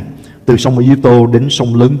xứ này từ sông Ai-Cập đến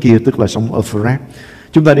sông lớn kia, tức là sông Euphrates.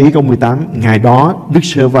 Chúng ta để ý câu 18, ngày đó Đức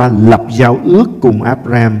Giê-hô-va lập giao ước cùng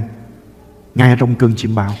Abraham ngay trong cơn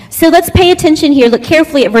chiêm bao. So let's pay attention here. Look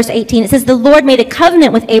carefully at verse 18. It says the Lord made a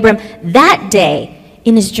covenant with Abram that day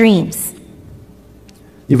in his dreams.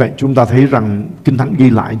 Như vậy chúng ta thấy rằng Kinh Thánh ghi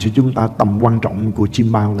lại cho chúng ta tầm quan trọng của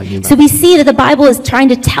chiêm bao là như vậy. So we see that the Bible is trying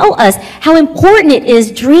to tell us how important it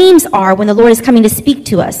is dreams are when the Lord is coming to speak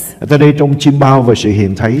to us. Ở đây trong chiêm bao và sự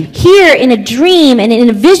hiện thấy, Here in a dream and in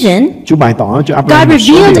a vision, Chúa bày tỏ cho Abraham God một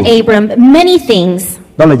số revealed điều. to Abram many things.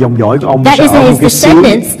 Đó là dòng dõi của ông That sẽ is ở that một his cái xứ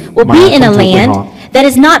descendants will mà be in a không thuộc về land họ. that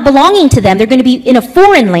is not belonging to them. They're going to be in a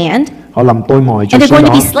foreign land, Họ làm tôi mồi cho and they're xứ going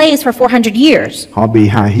to đó. be slaves for 400 years. Họ bị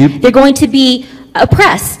hà hiếp They're going to be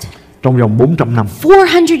oppressed trong vòng 400 năm.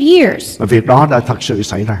 400 years. Và việc đó đã thật sự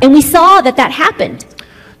xảy ra. And we saw that happened.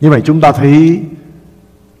 Như vậy chúng ta thấy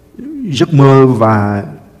giấc mơ và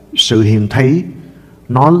sự hiện thấy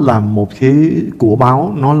nó là một cái của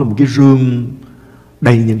báo, nó là một cái rương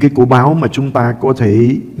đầy những cái của báo mà chúng ta có thể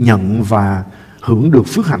nhận và hưởng được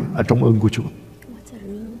phước hạnh ở trong ơn của Chúa.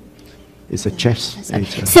 It's a chest.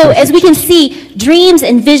 So as we can see, dreams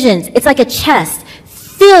and visions, it's like a chest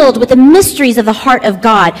filled with the mysteries of the heart of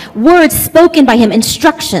God, words spoken by him,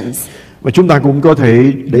 instructions. Và chúng ta cũng có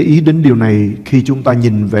thể để ý đến điều này khi chúng ta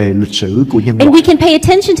nhìn về lịch sử của nhân And loại. we can pay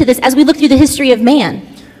attention to this as we look through the history of man.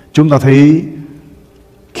 Chúng ta thấy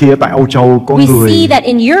khi ở tại Âu Châu có We see người that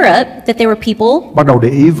in Europe that there were people bắt đầu để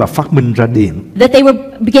ý và phát minh ra điện. that they were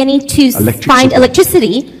beginning to find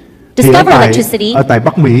electricity, Thì discover electricity. ở tại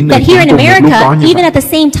Bắc Mỹ That này here in cũng cùng một lúc đó America, như even vậy. at the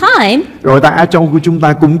same time, Rồi tại Á Châu của chúng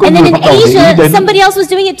ta cũng có and then người in bắt đầu để ý Asia, đến. somebody else was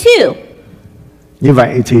doing it too. Như vậy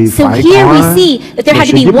thì So phải here có we see that there một had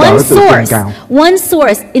sự to be giúp đỡ từ trên cao. one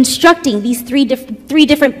source instructing these three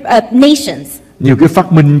different nations. Nhiều cái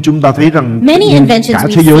phát minh chúng ta thấy rằng Many inventions cả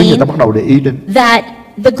we've thế giới người seen ta bắt đầu để ý đến. That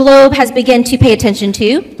the globe has begun to pay attention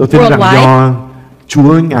to Tôi tin rằng worldwide. do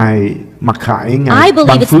Chúa Ngài mặc khải, Ngài I believe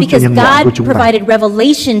ban it's phước cho because nhân loại của God chúng ta. provided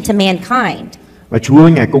revelation to mankind. Và Chúa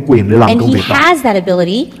Ngài có quyền để làm And công he việc đó. has that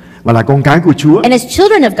ability. Và là con cái của Chúa And as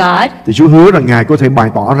children of God, thì Chúa hứa rằng Ngài có thể bày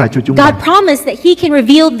tỏ ra cho chúng God ta. promised that he can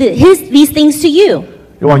reveal these things to you.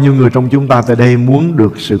 Có bao nhiêu người trong chúng ta tại đây muốn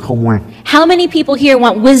được sự khôn ngoan? How many people here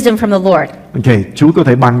want wisdom from the Lord? Ok, Chúa có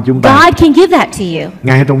thể ban chúng ta God can give that to you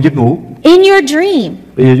ngay trong giấc ngủ. in your dream.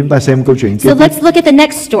 Bây giờ chúng ta xem câu chuyện So tiếp let's look at the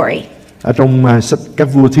next story. ở trong sách các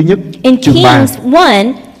vua thứ nhất In chương 3 Kings 1,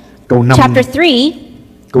 câu 5, chapter 3,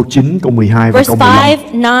 câu 9, câu 12 và verse câu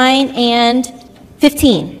 15. 5, 9, and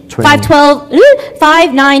 15. 20. 5, 9, 12,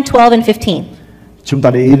 and 15. Chúng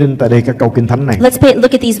ta để ý đến tại đây các câu kinh thánh này. Let's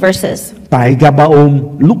look at these verses. Tại Gabaon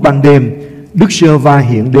lúc ban đêm, Đức Giê-hô-va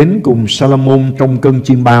hiện đến cùng Salomon trong cơn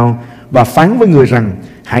chiêm bao và phán với người rằng: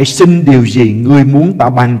 hãy xin điều gì ngươi muốn ta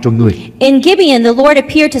ban cho ngươi. In Gibeon, the Lord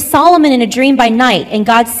appeared to Solomon in a dream by night, and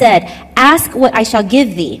God said, ask what I shall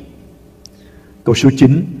give thee. Câu số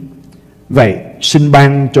 9. Vậy xin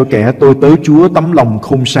ban cho kẻ tôi tớ Chúa tấm lòng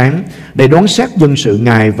khôn sáng để đoán xét dân sự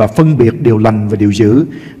Ngài và phân biệt điều lành và điều dữ,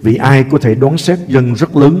 vì ai có thể đoán xét dân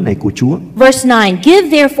rất lớn này của Chúa. Verse 9, give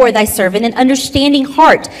therefore thy servant an understanding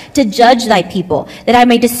heart to judge thy people, that I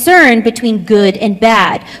may discern between good and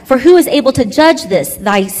bad. For who is able to judge this,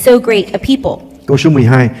 thy so great a people? Câu số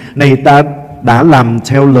 12. Này ta đã làm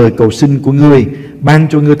theo lời cầu xin của ngươi, ban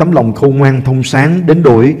cho ngươi tấm lòng khôn ngoan thông sáng đến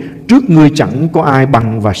đổi trước ngươi chẳng có ai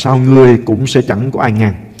bằng và sau ngươi cũng sẽ chẳng có ai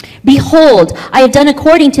ngang. Behold, I have done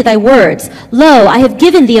according to thy words. Lo, I have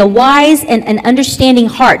given thee a wise and an understanding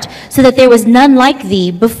heart, so that there was none like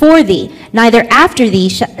thee before thee, neither after thee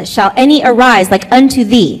shall any arise like unto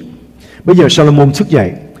thee. Bây giờ Solomon thức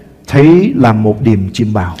dậy, thấy là một điềm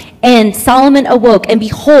chiêm bao. And Solomon awoke, and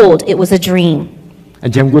behold, it was a dream.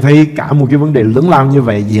 Anh chị em có thấy cả một cái vấn đề lớn lao như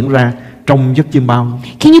vậy diễn ra trong giấc chiêm bao?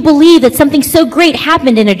 Can you believe that something so great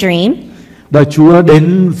happened in a dream? Đó, Chúa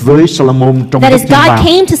đến với Solomon trong That giấc is, chiêm God bao.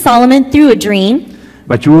 came to Solomon through a dream,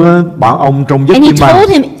 Và Chúa bảo ông trong giấc and He chiêm bao: told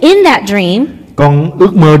him in that dream, con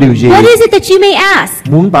ước mơ điều gì? what is it that you may ask?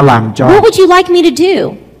 Muốn ta làm cho? What would you like me to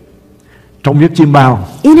do? Trong giấc chiêm bao,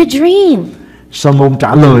 In a dream, Solomon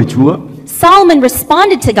trả lời Chúa: Solomon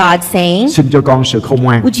responded to God saying, xin cho con sự khôn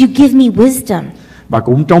ngoan. would you give me wisdom? Và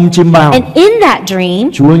cũng trong chiêm bao, And in that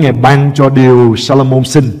dream, Chúa ngài ban cho điều Solomon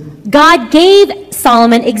xin. God gave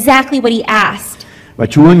Solomon exactly what he asked. Và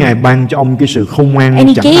Chúa ngài ban cho ông cái sự khôn ngoan And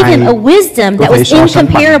He chẳng gave ai him a wisdom có that thể was so sánh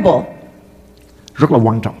bằng. incomparable. Rất là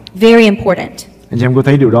quan trọng. Very important. Anh chị em có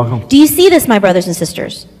thấy điều đó không? Do you see this, my brothers and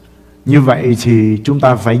sisters? Như vậy thì chúng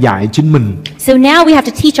ta phải dạy chính mình. So now we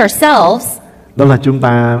have to teach ourselves. Đó là chúng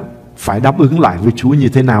ta phải đáp ứng lại với Chúa như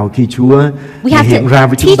thế nào khi Chúa We have hiện to ra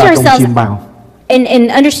với chúng teach ta trong ourselves chiêm bao. and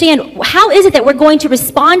understand how is it that we're going to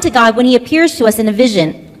respond to God when He appears to us in a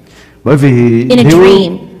vision, Bởi vì in a nếu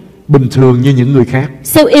dream. bình thường như những người khác,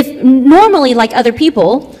 So if normally like other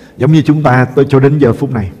people, giống như chúng ta cho đến giờ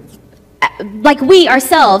phút này, like we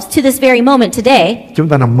ourselves to this very moment today, chúng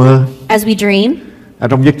ta nằm mơ as we dream, ở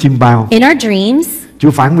trong giấc chiêm bao, in our dreams,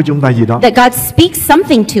 Chúa phán với chúng ta gì đó, that God speaks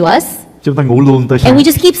something to us, chúng ta ngủ luôn tới and sáng. we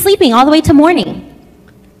just keep sleeping all the way to morning.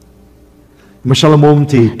 Mà Solomon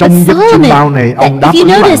thì But trong giấc chiêm bao Solomon, này ông đáp if you ứng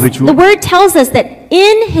lại notice, với Chúa. the word tells us that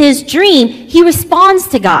in his dream, he responds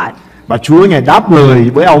to God. Và Chúa ngài đáp lời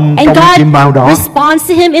với ông And trong chiêm bao God đó. responds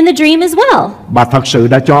to him in the dream as well. Bà thật sự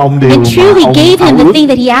đã cho ông điều And mà truly ông gave ao him the ước. thing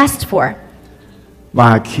that he asked for.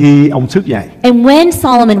 Và khi ông thức dậy, And when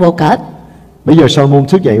Solomon woke up, bây giờ Solomon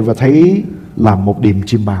thức dậy và thấy là một điềm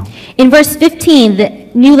chiêm bao. in verse 15, the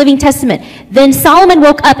New Living Testament, then Solomon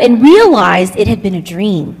woke up and realized it had been a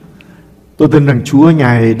dream. Tôi tin rằng Chúa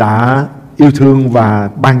ngài đã yêu thương và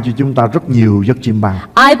ban cho chúng ta rất nhiều giấc chiêm bao.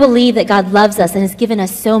 I believe that God loves us and has given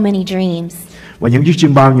us so many dreams. Và những giấc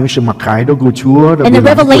chiêm bao, những sự mặc khải đó của Chúa đã And the bị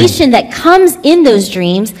lãng quên. revelation that comes in those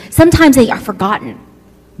dreams, sometimes they are forgotten.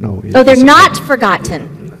 No, Oh, they're not forgotten.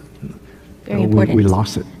 Very we important.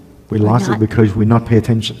 lost it. We lost not. it because we not pay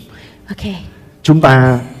attention. Okay. Chúng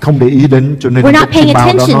ta không để ý đến cho nên We're giấc not paying chiêm bao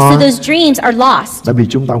đó attention, so nó those dreams are lost. đã bị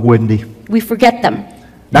chúng ta quên đi. We forget them.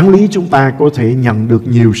 Đáng lý chúng ta có thể nhận được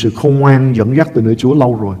nhiều sự khôn ngoan dẫn dắt từ nơi Chúa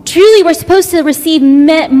lâu rồi. Truly, we're supposed to receive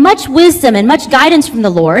much wisdom and much guidance from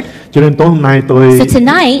the Lord. Cho nên tối hôm nay tôi So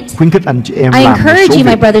tonight, khuyến khích anh chị em I làm một encourage số you,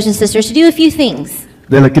 my việc. brothers and sisters, to do a few things.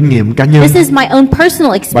 Đây là kinh nghiệm cá nhân This is my own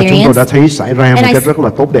personal và chúng tôi experience, đã thấy xảy ra một And I cách rất là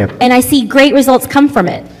tốt đẹp. and I see great results come from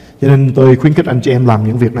it. Cho nên tôi khuyến khích anh chị em làm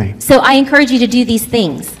những việc này. So I encourage you to do these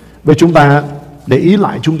things. Vì chúng ta để ý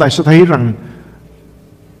lại, chúng ta sẽ thấy rằng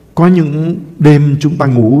có những đêm chúng ta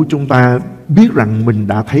ngủ, chúng ta biết rằng mình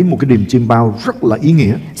đã thấy một cái điềm chiêm bao rất là ý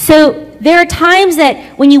nghĩa. So there are times that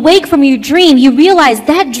when you wake from your dream, you realize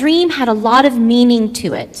that dream had a lot of meaning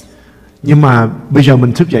to it. Nhưng mà bây giờ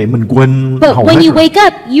mình thức dậy mình quên But hầu when hết you rồi. wake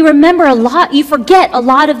up, you remember a lot, you forget a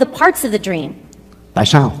lot of the parts of the dream. Tại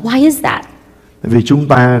sao? Why is that? Tại vì chúng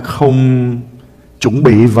ta không chuẩn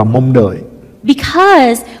bị và mong đợi,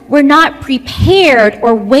 Because we're not prepared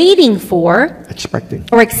or waiting for expecting.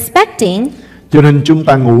 or expecting. Cho nên chúng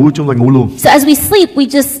ta ngủ luôn. So as we sleep, we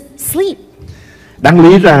just sleep. Đáng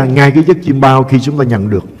lý ra ngay cái giấc chiêm bao khi chúng ta nhận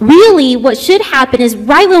được, Really, what should happen is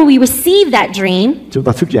right when we receive that dream, chúng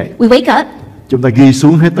ta thức dậy, we wake up, chúng ta ghi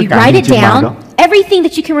xuống hết tất we cả write những it chiêm bao down, đó. everything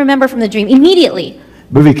that you can remember from the dream immediately.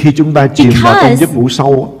 Bởi vì khi chúng ta chìm vào trong Because giấc ngủ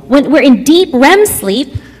sâu when we're in deep REM sleep,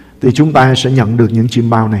 thì chúng ta sẽ nhận được những chiêm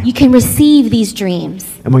bao này. you can receive these dreams.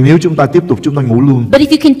 Mà nếu chúng ta tiếp tục chúng ta ngủ luôn But if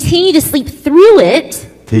you continue to sleep through it,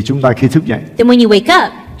 thì chúng ta khi thức dậy then when you wake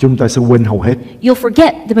up, chúng ta sẽ quên hầu hết. you'll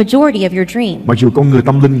forget the majority of your dream. Mặc dù con người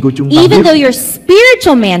tâm linh của chúng ta Even biết though your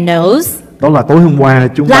spiritual man knows, đó là tối hôm qua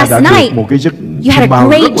chúng ta last đã night được một cái giấc you chiêm had a bao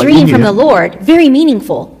great rất là ý dream nghĩa. from the Lord, very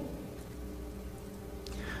meaningful.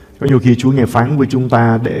 Có nhiều khi Chúa ngài phán với chúng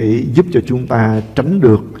ta để giúp cho chúng ta tránh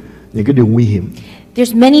được những cái điều nguy hiểm.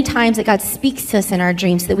 There's many times that God speaks to us in our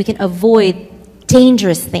dreams so that we can avoid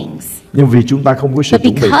dangerous things. Nhưng vì chúng ta không có sự But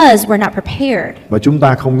chuẩn bị because we're not prepared, và chúng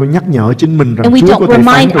ta không có nhắc nhở chính mình rằng and we Chúa có don't thể phán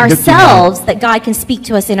remind trong giấc chiêm bao, ourselves that God can speak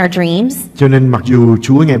to us in our dreams, cho nên mặc dù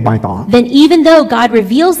Chúa ngài bày tỏ, then even though God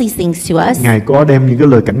reveals these things to us, ngài có đem những cái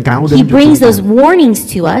lời cảnh cáo He đến cho brings chúng those ta.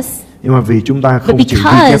 warnings to us. Nhưng mà vì chúng ta But không chịu ghi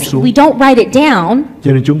chép because xuống, we don't write it down,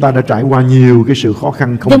 cho nên chúng ta đã trải qua nhiều cái sự khó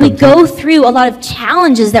khăn không then we cần thiết. go through a lot of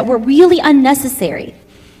challenges that were really unnecessary.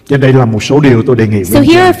 Cho nên đây là một số điều tôi đề nghị So với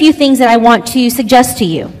here are chúng a few things that I want to suggest to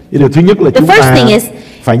you. ta. Điều thứ nhất là The chúng first ta thing is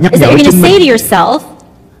phải nhắc that nhở you're going to chính say mình. to yourself,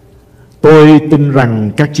 Tôi tin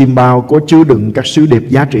rằng các chiêm bao có chứa đựng các sứ điệp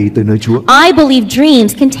giá trị từ nơi Chúa. I believe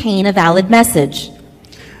dreams contain a valid message.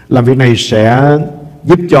 Làm việc này sẽ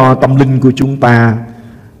giúp cho tâm linh của chúng ta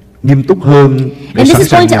nghiêm túc hơn để And this sẵn is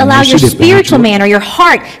sàng going to nhận allow những your sứ điệp từ Chúa. spiritual man or your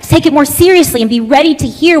heart to take it more seriously and be ready to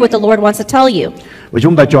hear what the Lord wants to tell you. Và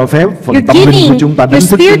chúng ta cho phép phần You're tâm linh của giving chúng ta đánh your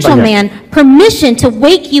thức chúng ta spiritual dậy. man permission to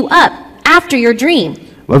wake you up after your dream.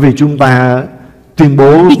 Bởi vì chúng ta tuyên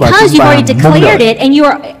bố và Because chúng you've ta already mong declared đợi. it and you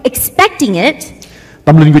are expecting it,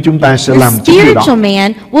 Tâm linh của chúng ta sẽ your làm chính điều đó. spiritual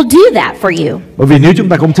man will do that for you. Bởi vì nếu chúng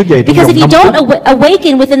ta không thức dậy trong Because vòng if you 5 phút don't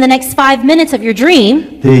awaken within the next 5 minutes of your dream,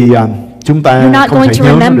 thì chúng ta you're not không going thể to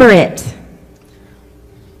nhớ nó remember được. it.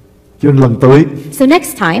 Cho nên lần tới So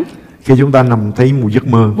next time, khi chúng ta nằm thấy một giấc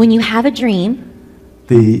mơ when you have a dream,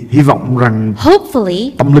 thì hy vọng rằng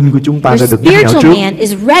hopefully tâm linh của chúng ta your đã được nhắc nhở spiritual trước man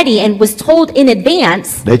is ready and was told in advance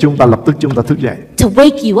để chúng ta lập tức chúng ta thức dậy to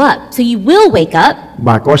wake you up. So you will wake up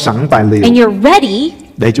và có sẵn tài liệu and you're ready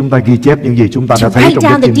để chúng ta ghi chép những gì chúng ta to đã thấy write trong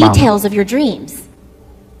down giấc the chiêm bao. details of your dreams.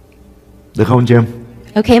 Được không chị em?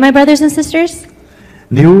 Okay, my brothers and sisters?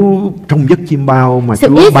 Nếu trong giấc chiêm bao mà So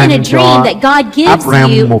Chúa if in a ban cho dream that God gives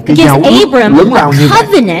Abraham you, một cái gives giao ước Abram lớn lao như a vậy,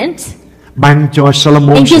 covenant, ban cho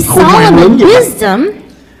Solomon and sự gives khôn ngoan lớn Solomon như vậy, wisdom,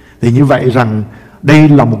 thì như vậy rằng đây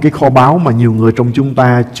là một cái kho báu mà nhiều người trong chúng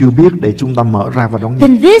ta chưa biết để chúng ta mở ra và đón nhận.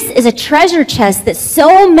 then this is a treasure chest that so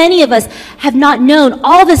many of us have not known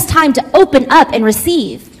all this time to open up and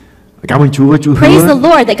receive. Cảm ơn Chúa, Chúa Praise the hứa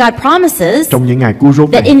Lord that God promises trong những ngày cứu rốt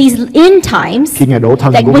that này, in these end times, khi Ngài đổ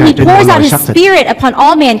thân that của when Ngài He trên mọi pours out loài His xác thịt, Spirit upon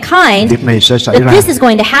all mankind, việc này sẽ xảy that ra this is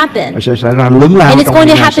going to happen. và sẽ xảy ra lớn lao And it's trong going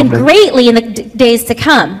những to ngày sắp happen đến. greatly in the days to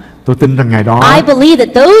come. Tôi tin rằng ngày đó I believe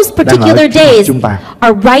that those particular trước mặt days chúng ta.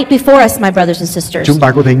 are right before us, my brothers and sisters. Chúng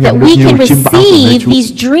ta có thể nhận That được we nhiều can chiêm bao từ nơi receive Chúa.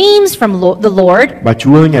 these dreams from the Lord. Và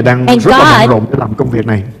Chúa Ngài đang And rất là bận God- rộn để làm công việc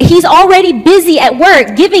này. He's already busy at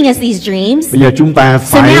work giving us these dreams. Bây giờ chúng ta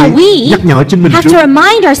So phải now we nhắc nhở chính mình have trước. to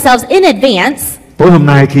remind ourselves in advance, Tối hôm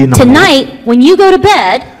nay khi nằm ngủ, tonight, when you go to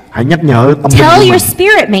bed, hãy nhắc nhở tâm linh tell của mình. your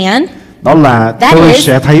spirit man, Đó là That tôi is-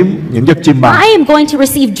 sẽ thấy những giấc chiêm bao. I am going to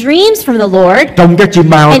receive dreams from the Lord. Trong các chiêm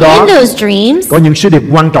bao And đó in those dreams, có những sứ điệp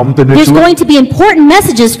quan trọng từ nơi there's Chúa. going to be important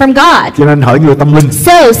messages from God. Cho nên hỡi người tâm linh,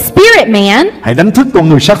 So, spirit man, hãy đánh thức con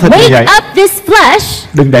người xác thịt như wake vậy. up this flesh.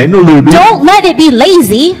 Đừng để nó lười biếng. Don't let it be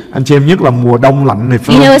lazy. Anh chị em, nhất là mùa đông lạnh này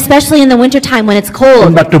phải You know, không? especially in the winter time when it's Chúng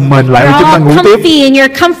cold. ta trùm mền lại You're và chúng ta all ngủ tiếp. comfy in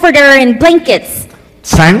your comforter and blankets.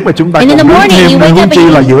 Sáng mà chúng ta And in còn the đứng morning thêm you nữa, wake huống up chi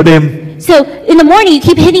and là you- giữa đêm. So in the morning you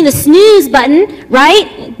keep hitting the snooze button, right?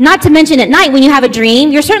 Not to mention at night when you have a dream,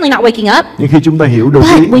 you're certainly not waking up. Nhưng khi chúng ta hiểu được But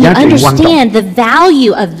cái when giá you trị quan trọng understand the value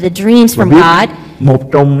of the dreams và from biết God,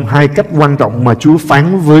 một trong hai cách quan trọng mà Chúa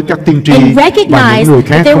phán với các tiên tri And và recognize những người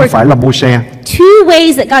khác that there không were- phải là Mô-se. two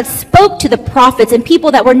ways that God spoke to the prophets and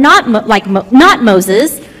people that were not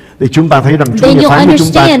Moses, Thì chúng ta thấy rằng Chúa then Ngài you'll phán với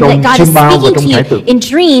chúng ta understand that trong God is chiêm bao và speaking trong to khải you tượng. in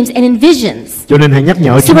dreams and in visions. Cho nên hãy nhắc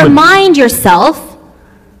nhở So chính mình, remind yourself,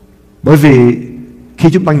 bởi vì khi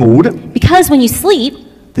chúng ta ngủ đó because when you sleep,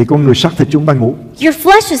 thì con người xác thịt chúng ta ngủ, your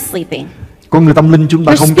flesh is sleeping. con người tâm linh chúng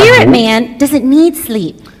ta Your không spirit cần ngủ, man doesn't need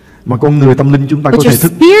sleep, mà con người tâm linh chúng ta có but thể your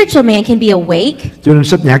thức. spiritual man can be awake. Cho nên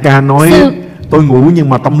sách Nhã Ca nói So- tôi ngủ nhưng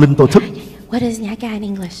mà tâm linh tôi thức. What is Nyaka in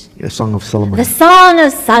English? The Song of Solomon. The Song of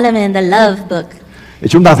Solomon, the love book, Thì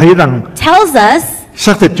chúng ta thấy rằng tells us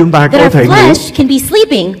xác thịt chúng ta that có our thể ngủ, flesh can be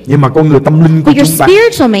sleeping, nhưng mà con người tâm linh của but your chúng ta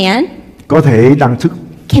spiritual man có thể đang thức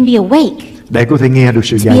can be awake, để có thể nghe được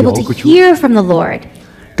sự to be dạy able dỗ to của Chúa. hear from the Lord.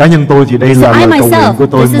 Cá nhân tôi thì đây So là I lời cầu nguyện myself, của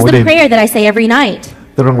tôi this is mỗi the đêm. prayer that I say every night.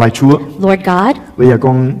 Tôi rằng lạy Chúa, Lord God, bây giờ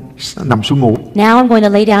con nằm xuống ngủ, now I'm going to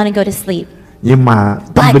lay down and go to sleep. nhưng mà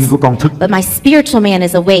tâm But- linh của con thức. But my spiritual man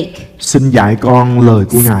is awake. Xin dạy con lời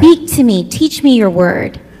của Ngài Speak to me, teach me your word,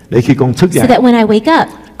 để khi con thức so dậy, that when I wake up,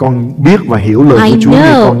 con biết và hiểu lời I của Chúa như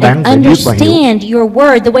know con đáng and phải biết và hiểu. understand your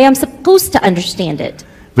word the way I'm supposed to understand it.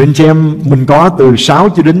 Vì anh chị em, mình có từ 6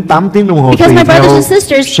 cho đến 8 tiếng đồng hồ Because tùy my brothers theo and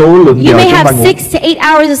sisters, số lượng you giờ may chúng ta have ngủ. 6 to 8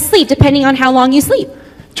 hours of sleep depending on how long you sleep.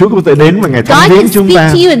 Chúa có thể đến và Ngài thăm God viếng can chúng speak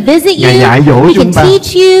ta, to you and visit Ngài you. dạy dỗ He chúng can ta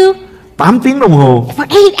teach you 8 tiếng đồng hồ, for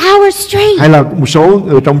 8 hours straight. hay là một số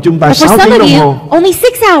người trong chúng ta But for 6 some tiếng of đồng you, hồ, only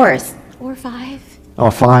 6 hours. Or 5.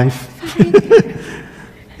 or 5.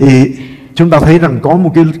 Thì chúng ta thấy rằng có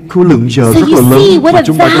một cái khối lượng giờ So rất you là see lớn what mà a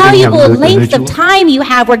chúng ta có thể nhận valuable được từ nơi length Chúa. of time you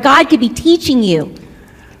have where God could be teaching you.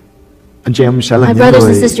 Anh chị em sẽ là My những brothers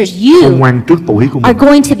người and sisters, you khôn ngoan trước tuổi của are mình,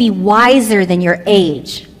 going to be wiser than your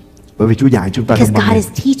age bởi vì Chúa dạy chúng ta because trong God bài. is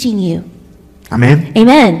teaching you. Amen.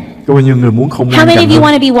 Amen. Có bao nhiêu người muốn khôn How ngoan many càng of you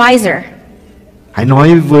hơn? want to be wiser? Hãy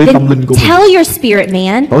nói với tâm linh Then của mình. tell your spirit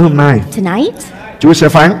man Tối hôm nay tonight, Chúa sẽ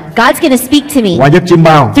phán God's going to speak to me qua giấc chiêm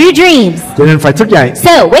bao, through dreams. cho nên phải thức dậy.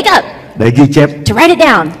 So wake up. để ghi chép, to write it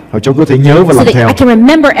down, và cho có thể nhớ và so làm that theo. I can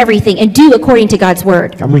remember everything and do according to God's word.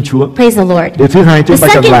 Cảm ơn Chúa. Praise the Lord. Điều thứ hai The chúng ta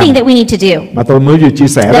cần second làm thing that we need to do, mà tôi mới vừa chia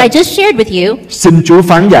sẻ that đó, I just shared with you, xin Chúa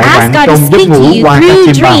phán dạy bạn ask God trong to giấc speak to ngủ you qua các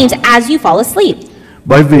through chiêm bao. dreams as you fall asleep.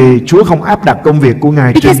 Bởi vì Chúa không áp đặt công việc của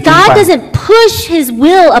Ngài trên Because chúng God ta, doesn't push His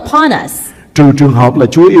will upon us. trừ trường hợp là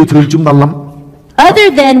Chúa yêu thương chúng ta lắm.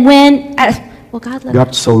 Other than when, well, God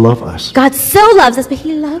so loved us. God so loves us, but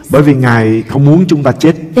He loves Bởi vì Ngài không muốn chúng ta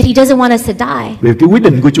chết. that He doesn't want us to die. Vì cái quyết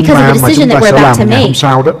định của chúng Because of ta the mà decision chúng ta that we're sẽ about to làm ngày make. hôm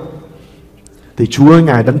sau đó, thì Chúa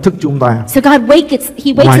Ngài đánh thức chúng ta So God He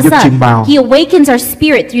wakes Ngoài us giấc chiêm up. bao. He awakens our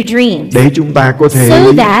spirit through dreams, để chúng ta có thể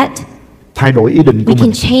so that thay đổi ý định của we can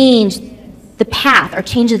mình. change the path or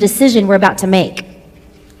change the decision we're about to make.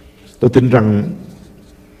 Tôi tin rằng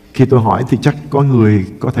khi tôi hỏi thì chắc có người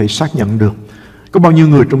có thể xác nhận được. Có bao nhiêu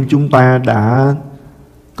người trong chúng ta đã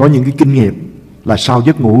có những cái kinh nghiệm là sau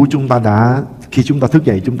giấc ngủ khi chúng ta thức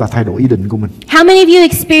dậy chúng ta thay đổi ý định của mình. How many of you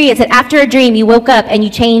experienced that after a dream you woke up and you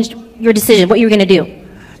changed your decision, what you were going to do?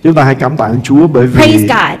 Chúng ta hãy cảm tạ ơn Chúa bởi Praise vì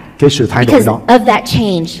God cái sự thay đổi because đó. of that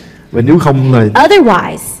change. Và nếu không là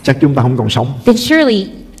Otherwise, chắc chúng ta không còn sống. then surely,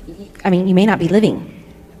 you may not be living.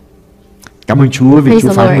 Cảm ơn Chúa vì Praise Chúa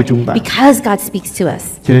the phán với Lord. chúng ta. Because God speaks to us.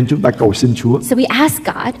 Cho nên chúng ta cầu xin Chúa, So we ask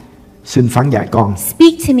God, xin phán dạy con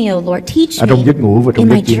speak to me, O Lord, teach ở trong giấc ngủ và me trong in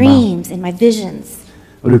giấc my chiêm bao. dreams, in my visions.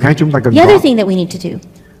 Và điều khác chúng ta cần The other có thing that we need to do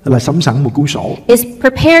là sắm sẵn một cuốn sổ is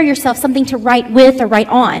prepare yourself something to write with or write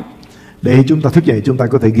on, để chúng ta thức dậy chúng ta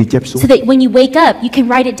có thể ghi chép xuống. so that when you wake up, you can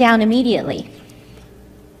write it down immediately.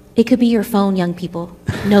 It could be your phone, young people,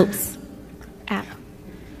 notes app.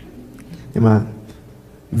 Nhưng mà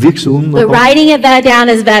viết xuống nó But tốt. writing it down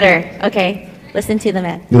is better. Okay, listen to the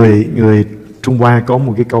man. Người Trung Hoa có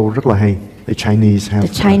một cái câu rất là hay. The Chinese have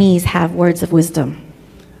The Chinese have words of wisdom.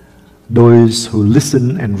 those who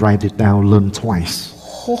listen and write it down learn twice.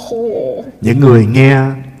 Những người nghe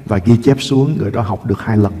và ghi chép xuống, người đó học được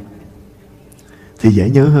 2 lần thì dễ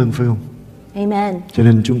nhớ hơn, phải không? Amen. Cho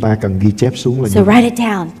nên chúng ta cần ghi chép xuống là So như vậy. write it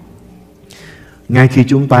down. Ngay khi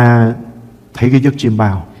chúng ta thấy cái giấc chiêm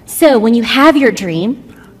bao, So when you have your dream,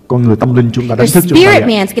 con người tâm linh chúng ta đánh your thức chúng ta spirit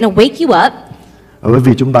dậy. man's going to wake you up. Bởi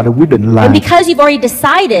vì chúng ta đã quyết định là And because you've already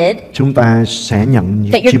decided chúng ta sẽ nhận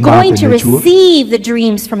that chiêm you're bao going từ to nơi Chúa, receive the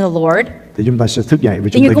dreams from the Lord, thì chúng ta sẽ thức dậy và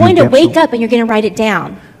then chúng you're ta going ghi to chép xuống. wake up and you're going to write it down.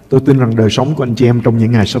 Tôi tin rằng đời sống của anh chị em trong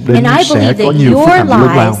những ngày sắp đến And I sẽ believe có that nhiều phước your hạnh lớn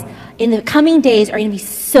lao. lives in the coming days are going to be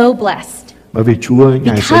so blessed. Bởi vì Chúa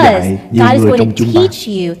Ngài sẽ Because dạy nhiều God is người going trong to chúng ta. teach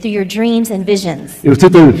you through your dreams and visions. Điều thứ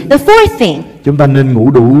tư, The fourth thing, chúng ta nên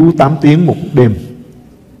ngủ đủ 8 tiếng một đêm,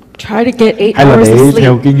 try to get 8 hay là hours để of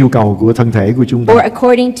theo sleep, cái nhu cầu của thân thể của chúng or ta.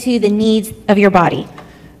 according to the needs of your body.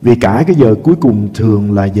 Vì cả cái giờ cuối cùng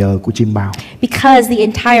thường là giờ của chiêm bao. Because the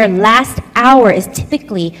entire last hour is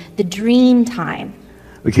typically the dream time.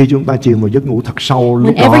 Vì khi chúng ta chìm vào giấc ngủ thật sâu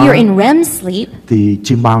lúc Whenever đó you're in REM sleep, thì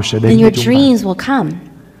chiêm bao sẽ đến then với your chúng ta. dreams will come.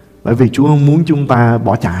 Bởi vì Chúa không muốn chúng ta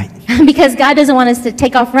bỏ chạy. Because God doesn't want us to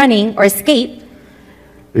take off running or escape.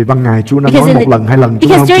 Vì ban ngày Chúa đã Because, nói một lần, 2 lần, chúng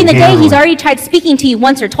ta because không chịu during the nghe day, He's rồi. already tried speaking to you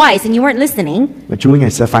once or twice and you weren't listening. Và Chúa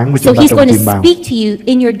Ngài sẽ phán với So chúng ta He's trong going chiêm to bao. speak to you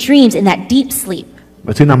in your dreams in that deep sleep.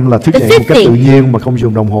 Và thứ 5 là thức The dậy fifth một cách tự thing. nhiên mà không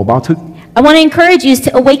dùng đồng hồ báo thức. I want to encourage you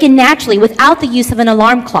to awaken naturally without the use of an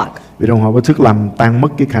alarm clock. Vì đồng hồ báo thức làm tan mất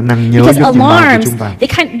cái khả năng nhớ Because giấc chiêm bao của alarms, chúng ta.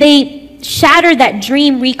 they shatter that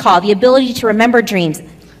dream recall, the ability to remember dreams.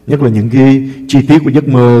 Nhất là những cái chi tiết của giấc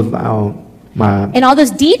mơ vào mà And all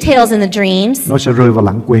those details in the dreams, nó sẽ rơi vào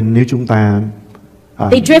lãng quên nếu chúng ta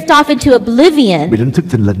they drift off into oblivion bị đánh thức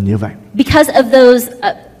thình lình như vậy. because of those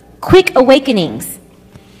quick awakenings.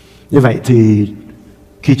 Như vậy thì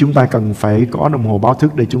khi chúng ta cần phải có đồng hồ báo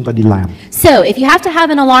thức để chúng ta đi làm, So if you have to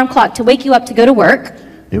have an alarm clock to wake you up to go to work,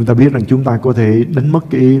 thì chúng ta biết rằng chúng ta có thể đánh mất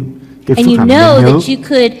cái and phước you hạnh know đáng nhớ. that you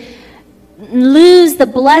could lose the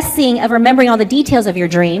blessing of remembering all the details of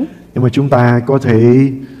your dream. Nhưng mà chúng ta có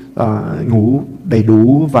thể ngủ đầy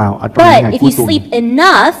đủ vào ở trong những But ngày if cuối you tuần, sleep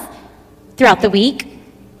enough throughout the week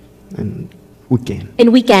and weekend, and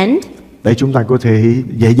weekend, để chúng ta có thể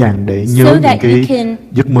dễ dàng để nhớ So những that cái you can-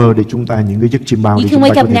 giấc mơ để chúng ta, những cái giấc chiêm bao you để can chúng ta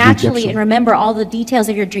wake có up thể ghi chép naturally and xuống. remember all the details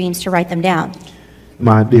of your dreams to write them down.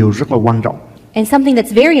 Mà điều rất là quan trọng And something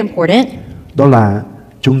that's very important đó là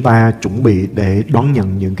chúng ta chuẩn bị để đón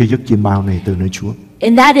nhận những cái giấc chiêm bao này từ nơi Chúa.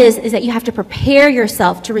 and that is that you have to prepare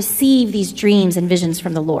yourself to receive these dreams and visions from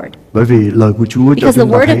the Lord. Bởi vì lời của Chúa cho Because the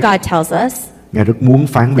chúng ta Word thấy of God tells us Ngài rất muốn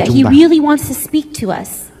phán với that He chúng ta, really wants to speak to us.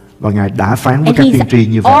 và Ngài đã phán với And các tiên tri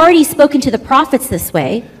như He's vậy. already spoken to the prophets this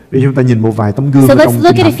way. Vì chúng ta nhìn một vài tấm gương So ở let's trong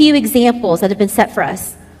look Kinh at a Thánh. few examples that have been set for us.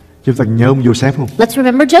 Chúng ta nhớ ông Joseph không? Let's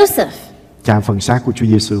remember Joseph. Cha phần xác của Chúa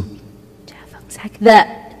Giêsu. The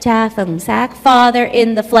cha phần xác, Father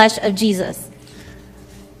in the flesh of Jesus.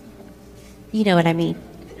 You know what I mean.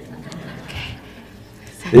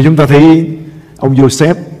 Để chúng ta thấy ông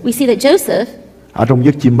Joseph We see that Joseph, ở trong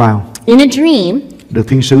giấc chiêm bao, in a dream, được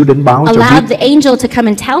thiên sứ đến báo cho allowed biết the angel to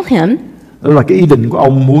come and tell him đó là cái ý định của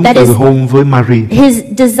ông muốn That từ is- hôn với Mary. his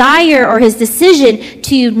desire or his decision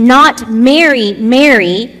to not marry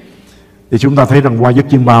Mary, Thì chúng ta thấy rằng qua giấc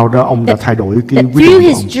chiêm bao đó ông đã thay đổi cái that quyết through định của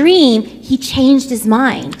his ông. dream, he changed his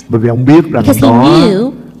mind. Bởi vì ông biết rằng Because he đó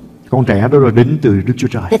knew con trẻ đó là đến từ Đức Chúa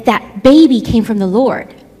Trời. that that baby came from the Lord.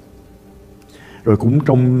 Rồi cũng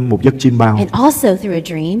trong một giấc chiêm bao And also through a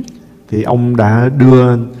dream, thì ông đã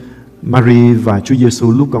đưa Mary và Chúa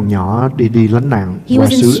Giêsu lúc còn nhỏ đi lánh nạn he qua was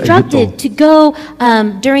xứ instructed Ai-Cập. to go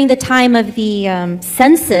during the time of the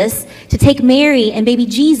census to take Mary and baby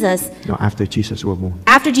Jesus No, after Jesus was born,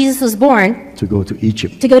 after Jesus was born to go to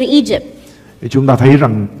Egypt. to go to Egypt. Thì chúng ta thấy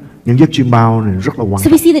rằng những giấc chiêm bao này rất là quan So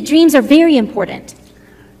trọng. we see that dreams are very important.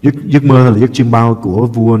 Giấc mơ là giấc chiêm bao của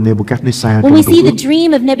vua Nebuchadnezzar When we trong see Cựu the Ước.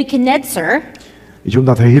 dream of Nebuchadnezzar, Thì chúng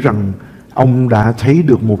ta thấy rằng ông đã thấy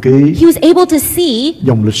được một cái he was able to see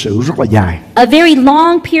dòng lịch sử rất là dài a very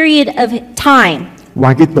long period of time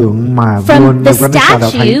qua cái tượng mà vua from the Nebuchadnezzar đã thấy.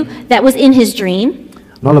 statue that was in his dream.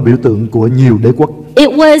 Nó là biểu tượng của nhiều đế quốc, It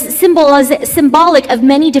was symbolic of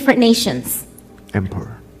many different nations.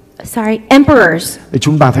 Emperors. Thì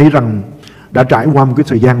chúng ta thấy rằng đã trải qua một cái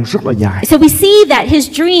thời gian rất là dài. So we see that his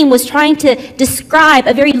dream was trying to describe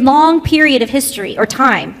a very long period of history or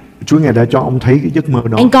time. Chúa Ngài đã cho ông thấy cái giấc mơ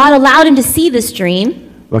đó. And God allowed him to see this dream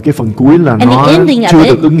Và cái phần cuối là the nó ending of chưa it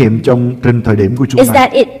được ứng nghiệm trên thời điểm của chúng is ta.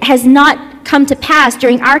 that it has not come to pass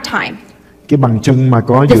during our time. Cái bằng chân mà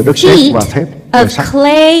có giữa The đất sét feet và thép và of sắt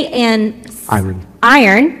clay and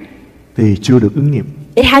iron, thì chưa được ứng nghiệm.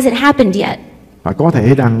 it hasn't happened yet. Và có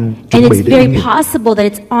thể đang And chuẩn bị it's để ứng very nghiệm. possible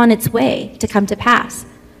that it's on its way to come to pass.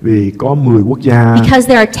 Vì có 10 quốc gia Because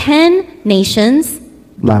there are 10 nations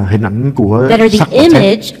là hình ảnh của that are sắt the và thép.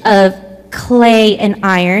 image of clay and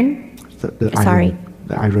iron,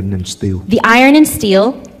 The iron and steel. the iron and steel,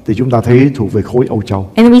 Thì chúng ta thấy thuộc về khối Âu Châu.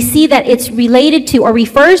 and we see that it's related to or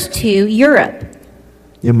refers to Europe.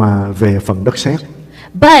 Nhưng mà về phần đất sét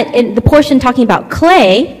But in the portion talking about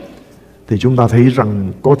clay, thì chúng ta thấy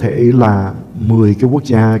rằng có thể là 10 cái quốc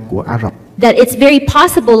gia của Ả Rập. that it's very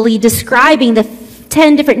possibly describing the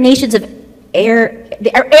 10 different nations of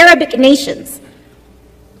the Arabic nations.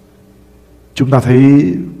 Chúng ta thấy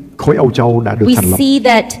khối Âu Châu đã được We thành lập. see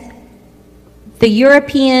that the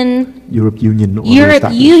European Europe Union Europe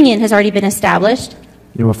Union has already been established.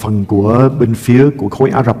 Nhưng mà phần của bên phía của khối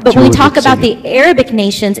Ả Rập But chưa when we được talk xây about dựng. the Arabic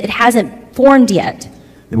nations, it hasn't formed yet.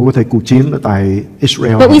 Nhưng mà có thể cuộc chiến ở tại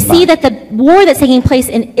Israel But we hiện see tại, that the war that's taking place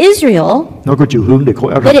in Israel, nó có chiều hướng để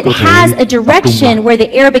khối Ả Rập that it có thể has a tập trung direction vào. where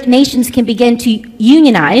the Arabic nations can begin to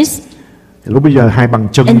unionize. Thì lúc bây giờ hai bằng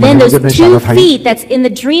chân And mà then those Nebuchadnezzar two đã thấy feet that's in the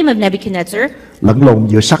dream of Nebuchadnezzar, lẫn lộn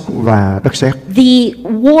giữa sắt và đất sét, the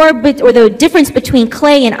war or the difference between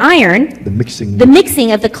clay and iron, the mixing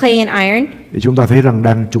of the clay and iron, thì chúng ta thấy rằng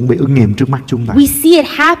đang chuẩn bị ứng nghiệm trước mắt chúng ta. we see it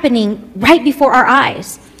happening right before our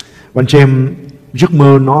eyes. Và anh chị em, giấc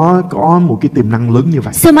mơ nó có một cái tiềm năng lớn như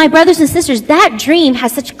vậy. So my brothers and sisters, that dream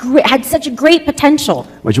had such a great potential.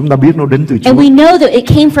 Và chúng ta biết nó đến từ Chúa. And we know that it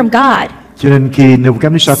came from God. Cho nên khi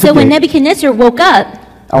Nebuchadnezzar So thức when dậy, Nebuchadnezzar woke up,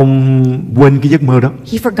 ông quên cái giấc mơ đó.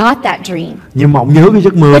 he forgot that dream. Nhưng mà ông nhớ cái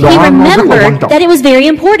giấc mơ But he đó nó rất là quan remembered trọng. that it was very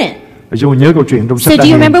important. Và chúng ta nhớ câu chuyện trong So sách do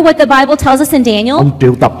you Daniel. remember what the Bible tells us in Daniel? Ông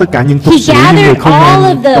triệu tập tất cả những thuật He sĩ, những người gathered khôn all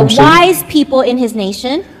ngoan of the trong xứ wise people in his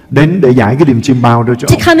nation đến để giải cái điềm chiêm bao đó cho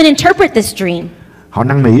to ông. come and interpret this dream. Họ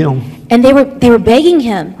năn nỉ ông. And they were begging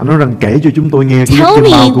him, Họ nói rằng kể cho chúng tôi nghe cái giấc tell chiêm me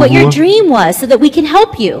bao của what vua your dream was so that we can help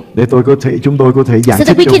you, để chúng tôi có thể giải so thích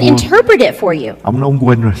that we cho can vua. interpret it for you. Ông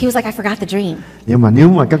quên rồi. He was like, I forgot the dream. Nhưng mà nếu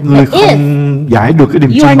mà các ngươi But if không giải được cái điềm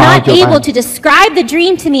You are chiêm bao not cho able ta, to describe the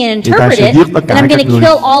dream to me and thì ta interpret sẽ it, giết tất cả then I'm các going to ngươi.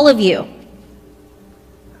 kill all of you.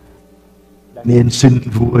 nên xin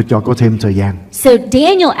vua cho có thêm thời gian. So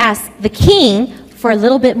Daniel asked the king for a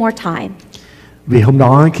little bit more time. Vì hôm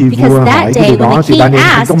đó khi Because vua that hỏi cái day điều when đó the thì king Daniel không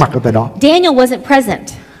asked, có mặt ở tại đó. Daniel wasn't present.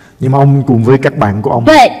 Nhưng mà ông cùng với các bạn của ông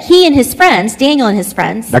But he and his friends, Daniel and his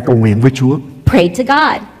friends, đã cầu nguyện với Chúa. prayed to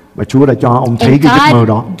God. Và Chúa đã cho ông thấy And cái giấc mơ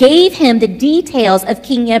đó God gave him the details of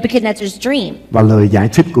King Nebuchadnezzar's dream và lời giải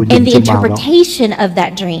thích của and điềm the chiêm bao đó. interpretation of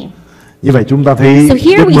that dream. Như vậy chúng ta thấy So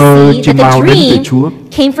here giấc we mơ see chiêm that bao the đến từ dream Chúa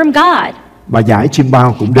came from God. và giải chiêm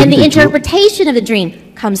bao cũng đến And the từ Chúa. interpretation of the dream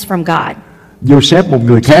comes from God. Joseph, một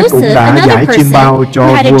người khác cũng Joseph, đã another giải chiêm bao person cho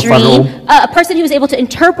who had a vua dream, Pharaoh. a person who was able to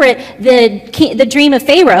interpret the dream of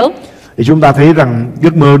Pharaoh. Thì chúng ta thấy rằng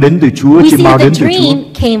giấc mơ đến từ Chúa, We chiêm see bao that the đến từ Chúa, dream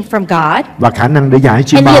came from God, và khả năng để giải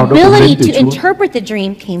chiêm and the bao đó cũng đến ability từ to Chúa. interpret the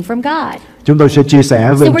dream came from God. Chúng tôi sẽ chia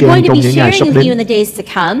sẻ với So anh we're chị em going to trong be những ngày sắp sharing with you in đến the days to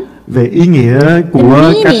come về ý nghĩa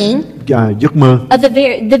của các meaning giấc mơ, of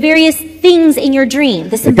the various things in your dream,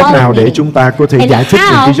 the về cách nào symbolic để meaning. chúng ta có thể And giải thích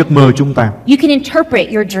những how cái giấc mơ chúng ta. You can interpret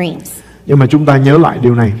your dreams. Nhưng mà chúng ta nhớ lại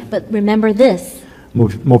điều này, But remember this,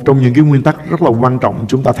 một trong những cái nguyên tắc rất là quan trọng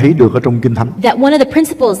chúng ta thấy được ở trong Kinh Thánh, that one of the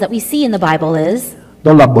principles that we see in the Bible is,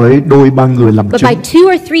 đó là bởi đôi ba người làm but chứng by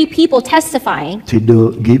 2 or 3 people testifying, thì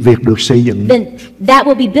việc được xây dựng then that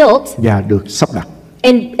will be built và được sắp đặt.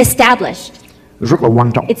 and established. Rất là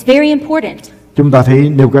quan trọng. It's very important. Chúng ta thấy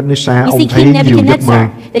Nebuchadnezzar, You ông see thấy King nhiều giấc mơ Nebuchadnezzar,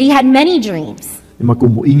 that he had many dreams, nhưng mà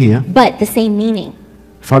cùng một ý nghĩa. but the same meaning.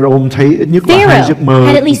 Pharaoh thấy ít nhất là 2 giấc Pharaoh mơ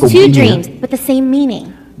had at least cùng 2 ý nghĩa. dreams, but the same meaning.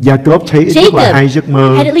 Gia-cốp thấy ít nhất là 2 giấc Jacob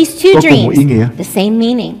mơ had at least 2 có cùng một ý nghĩa. dreams, the same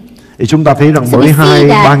meaning. Thì chúng ta thấy rằng So bởi we see 2,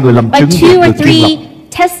 3 that người làm by chứng 2 được or kiên lập.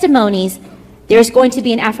 3 testimonies, there's going to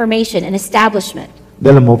be an affirmation, an establishment.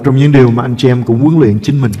 Đây là một trong những điều mà anh chị em cũng huấn luyện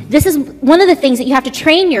chính mình. This is one of the things that you have to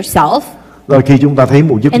train yourself, Rồi khi chúng ta thấy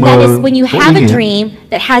một giấc and that mơ is when you có have ý a nghĩa, dream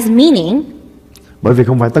that has meaning, bởi vì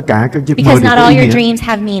không phải tất cả các giấc mơ because đều not có all ý your nghĩa, dreams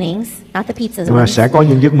have meanings, not the pizzas nhưng mà ones. sẽ có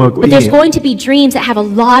những giấc mơ có But ý there's nghĩa. going to be dreams that have a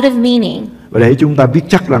lot of meaning, Và để chúng ta biết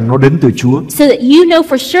chắc rằng nó đến từ Chúa, so that you know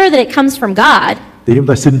for sure that it comes from God, thì chúng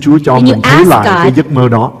ta xin Chúa cho And you mình thấy ask lại God cái giấc mơ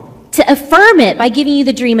đó. to affirm it by giving you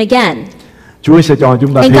the dream again. Chúa sẽ cho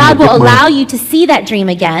chúng ta And thêm God một will giấc mơ. allow you to see that dream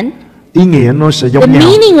again. Ý nghĩa nó sẽ The giống nhau,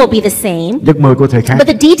 meaning will be the same, giấc mơ có thể khác. but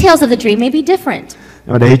the details of the dream may be different.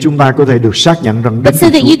 Và để chúng ta có thể được xác nhận rằng đến But so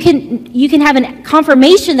từ that Chúa. you can have an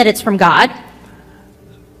confirmation that it's from God.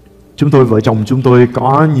 Chúng tôi vợ chồng chúng tôi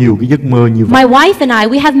có nhiều cái giấc mơ như vậy. My wife and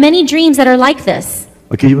I, we have many dreams that are like this.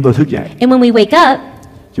 Và khi chúng tôi thức dậy, And when we wake up,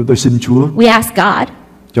 chúng tôi xin Chúa we ask God,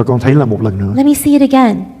 cho con thấy là một lần nữa. let me see it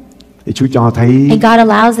again. Thì Chúa cho thấy And God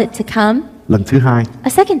allows it to come lần thứ 2 a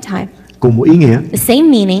second time. cùng một ý nghĩa, The same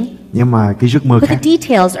meaning, nhưng mà cái giấc mơ but khác, the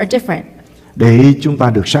details are different. để chúng ta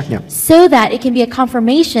được xác nhận. So that it can be a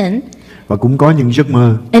confirmation. Và cũng có những giấc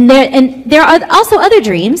mơ, And there are also other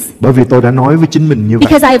dreams, bởi vì tôi đã nói với chính mình như vậy.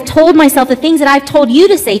 because I have told myself the things that I've told you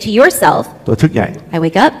to say to yourself. Tôi thức dậy, I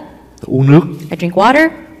wake up, tôi uống nước, I drink water,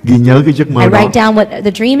 ghi nhớ cái giấc mơ I đó, write down what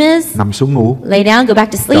the dream is, nằm xuống ngủ, lay down, go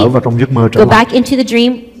back to trở sleep, vào trong giấc mơ trở go lại. back into the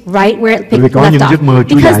dream right where it Bởi vì có left những off. giấc mơ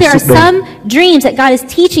Chúa Because dạy there suốt are đêm. some dreams that God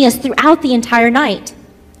is teaching us throughout the entire night.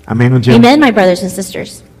 Amen anh chị em. Amen, my brothers and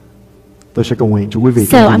sisters. Tôi sẽ cầu nguyện cho quý vị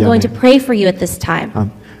So trong I'm thời going gian to này. pray for you at this time.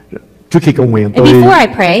 Trước khi cầu nguyện, And tôi before I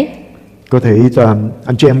pray, có thể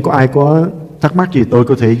anh chị em có ai có thắc mắc gì, tôi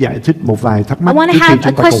có thể giải thích một vài thắc I mắc want to trước khi have a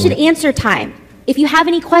chúng ta cầu question nguyện. answer time. If you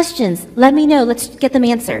have any questions, let me know. Let's get them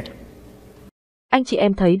answered. Anh chị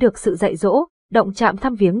em thấy được sự dạy dỗ, động chạm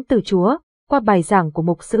thăm viếng từ Chúa qua bài giảng của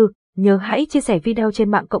mục sư, nhớ hãy chia sẻ video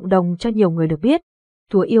trên mạng cộng đồng cho nhiều người được biết.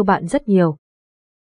 Chúa yêu bạn rất nhiều.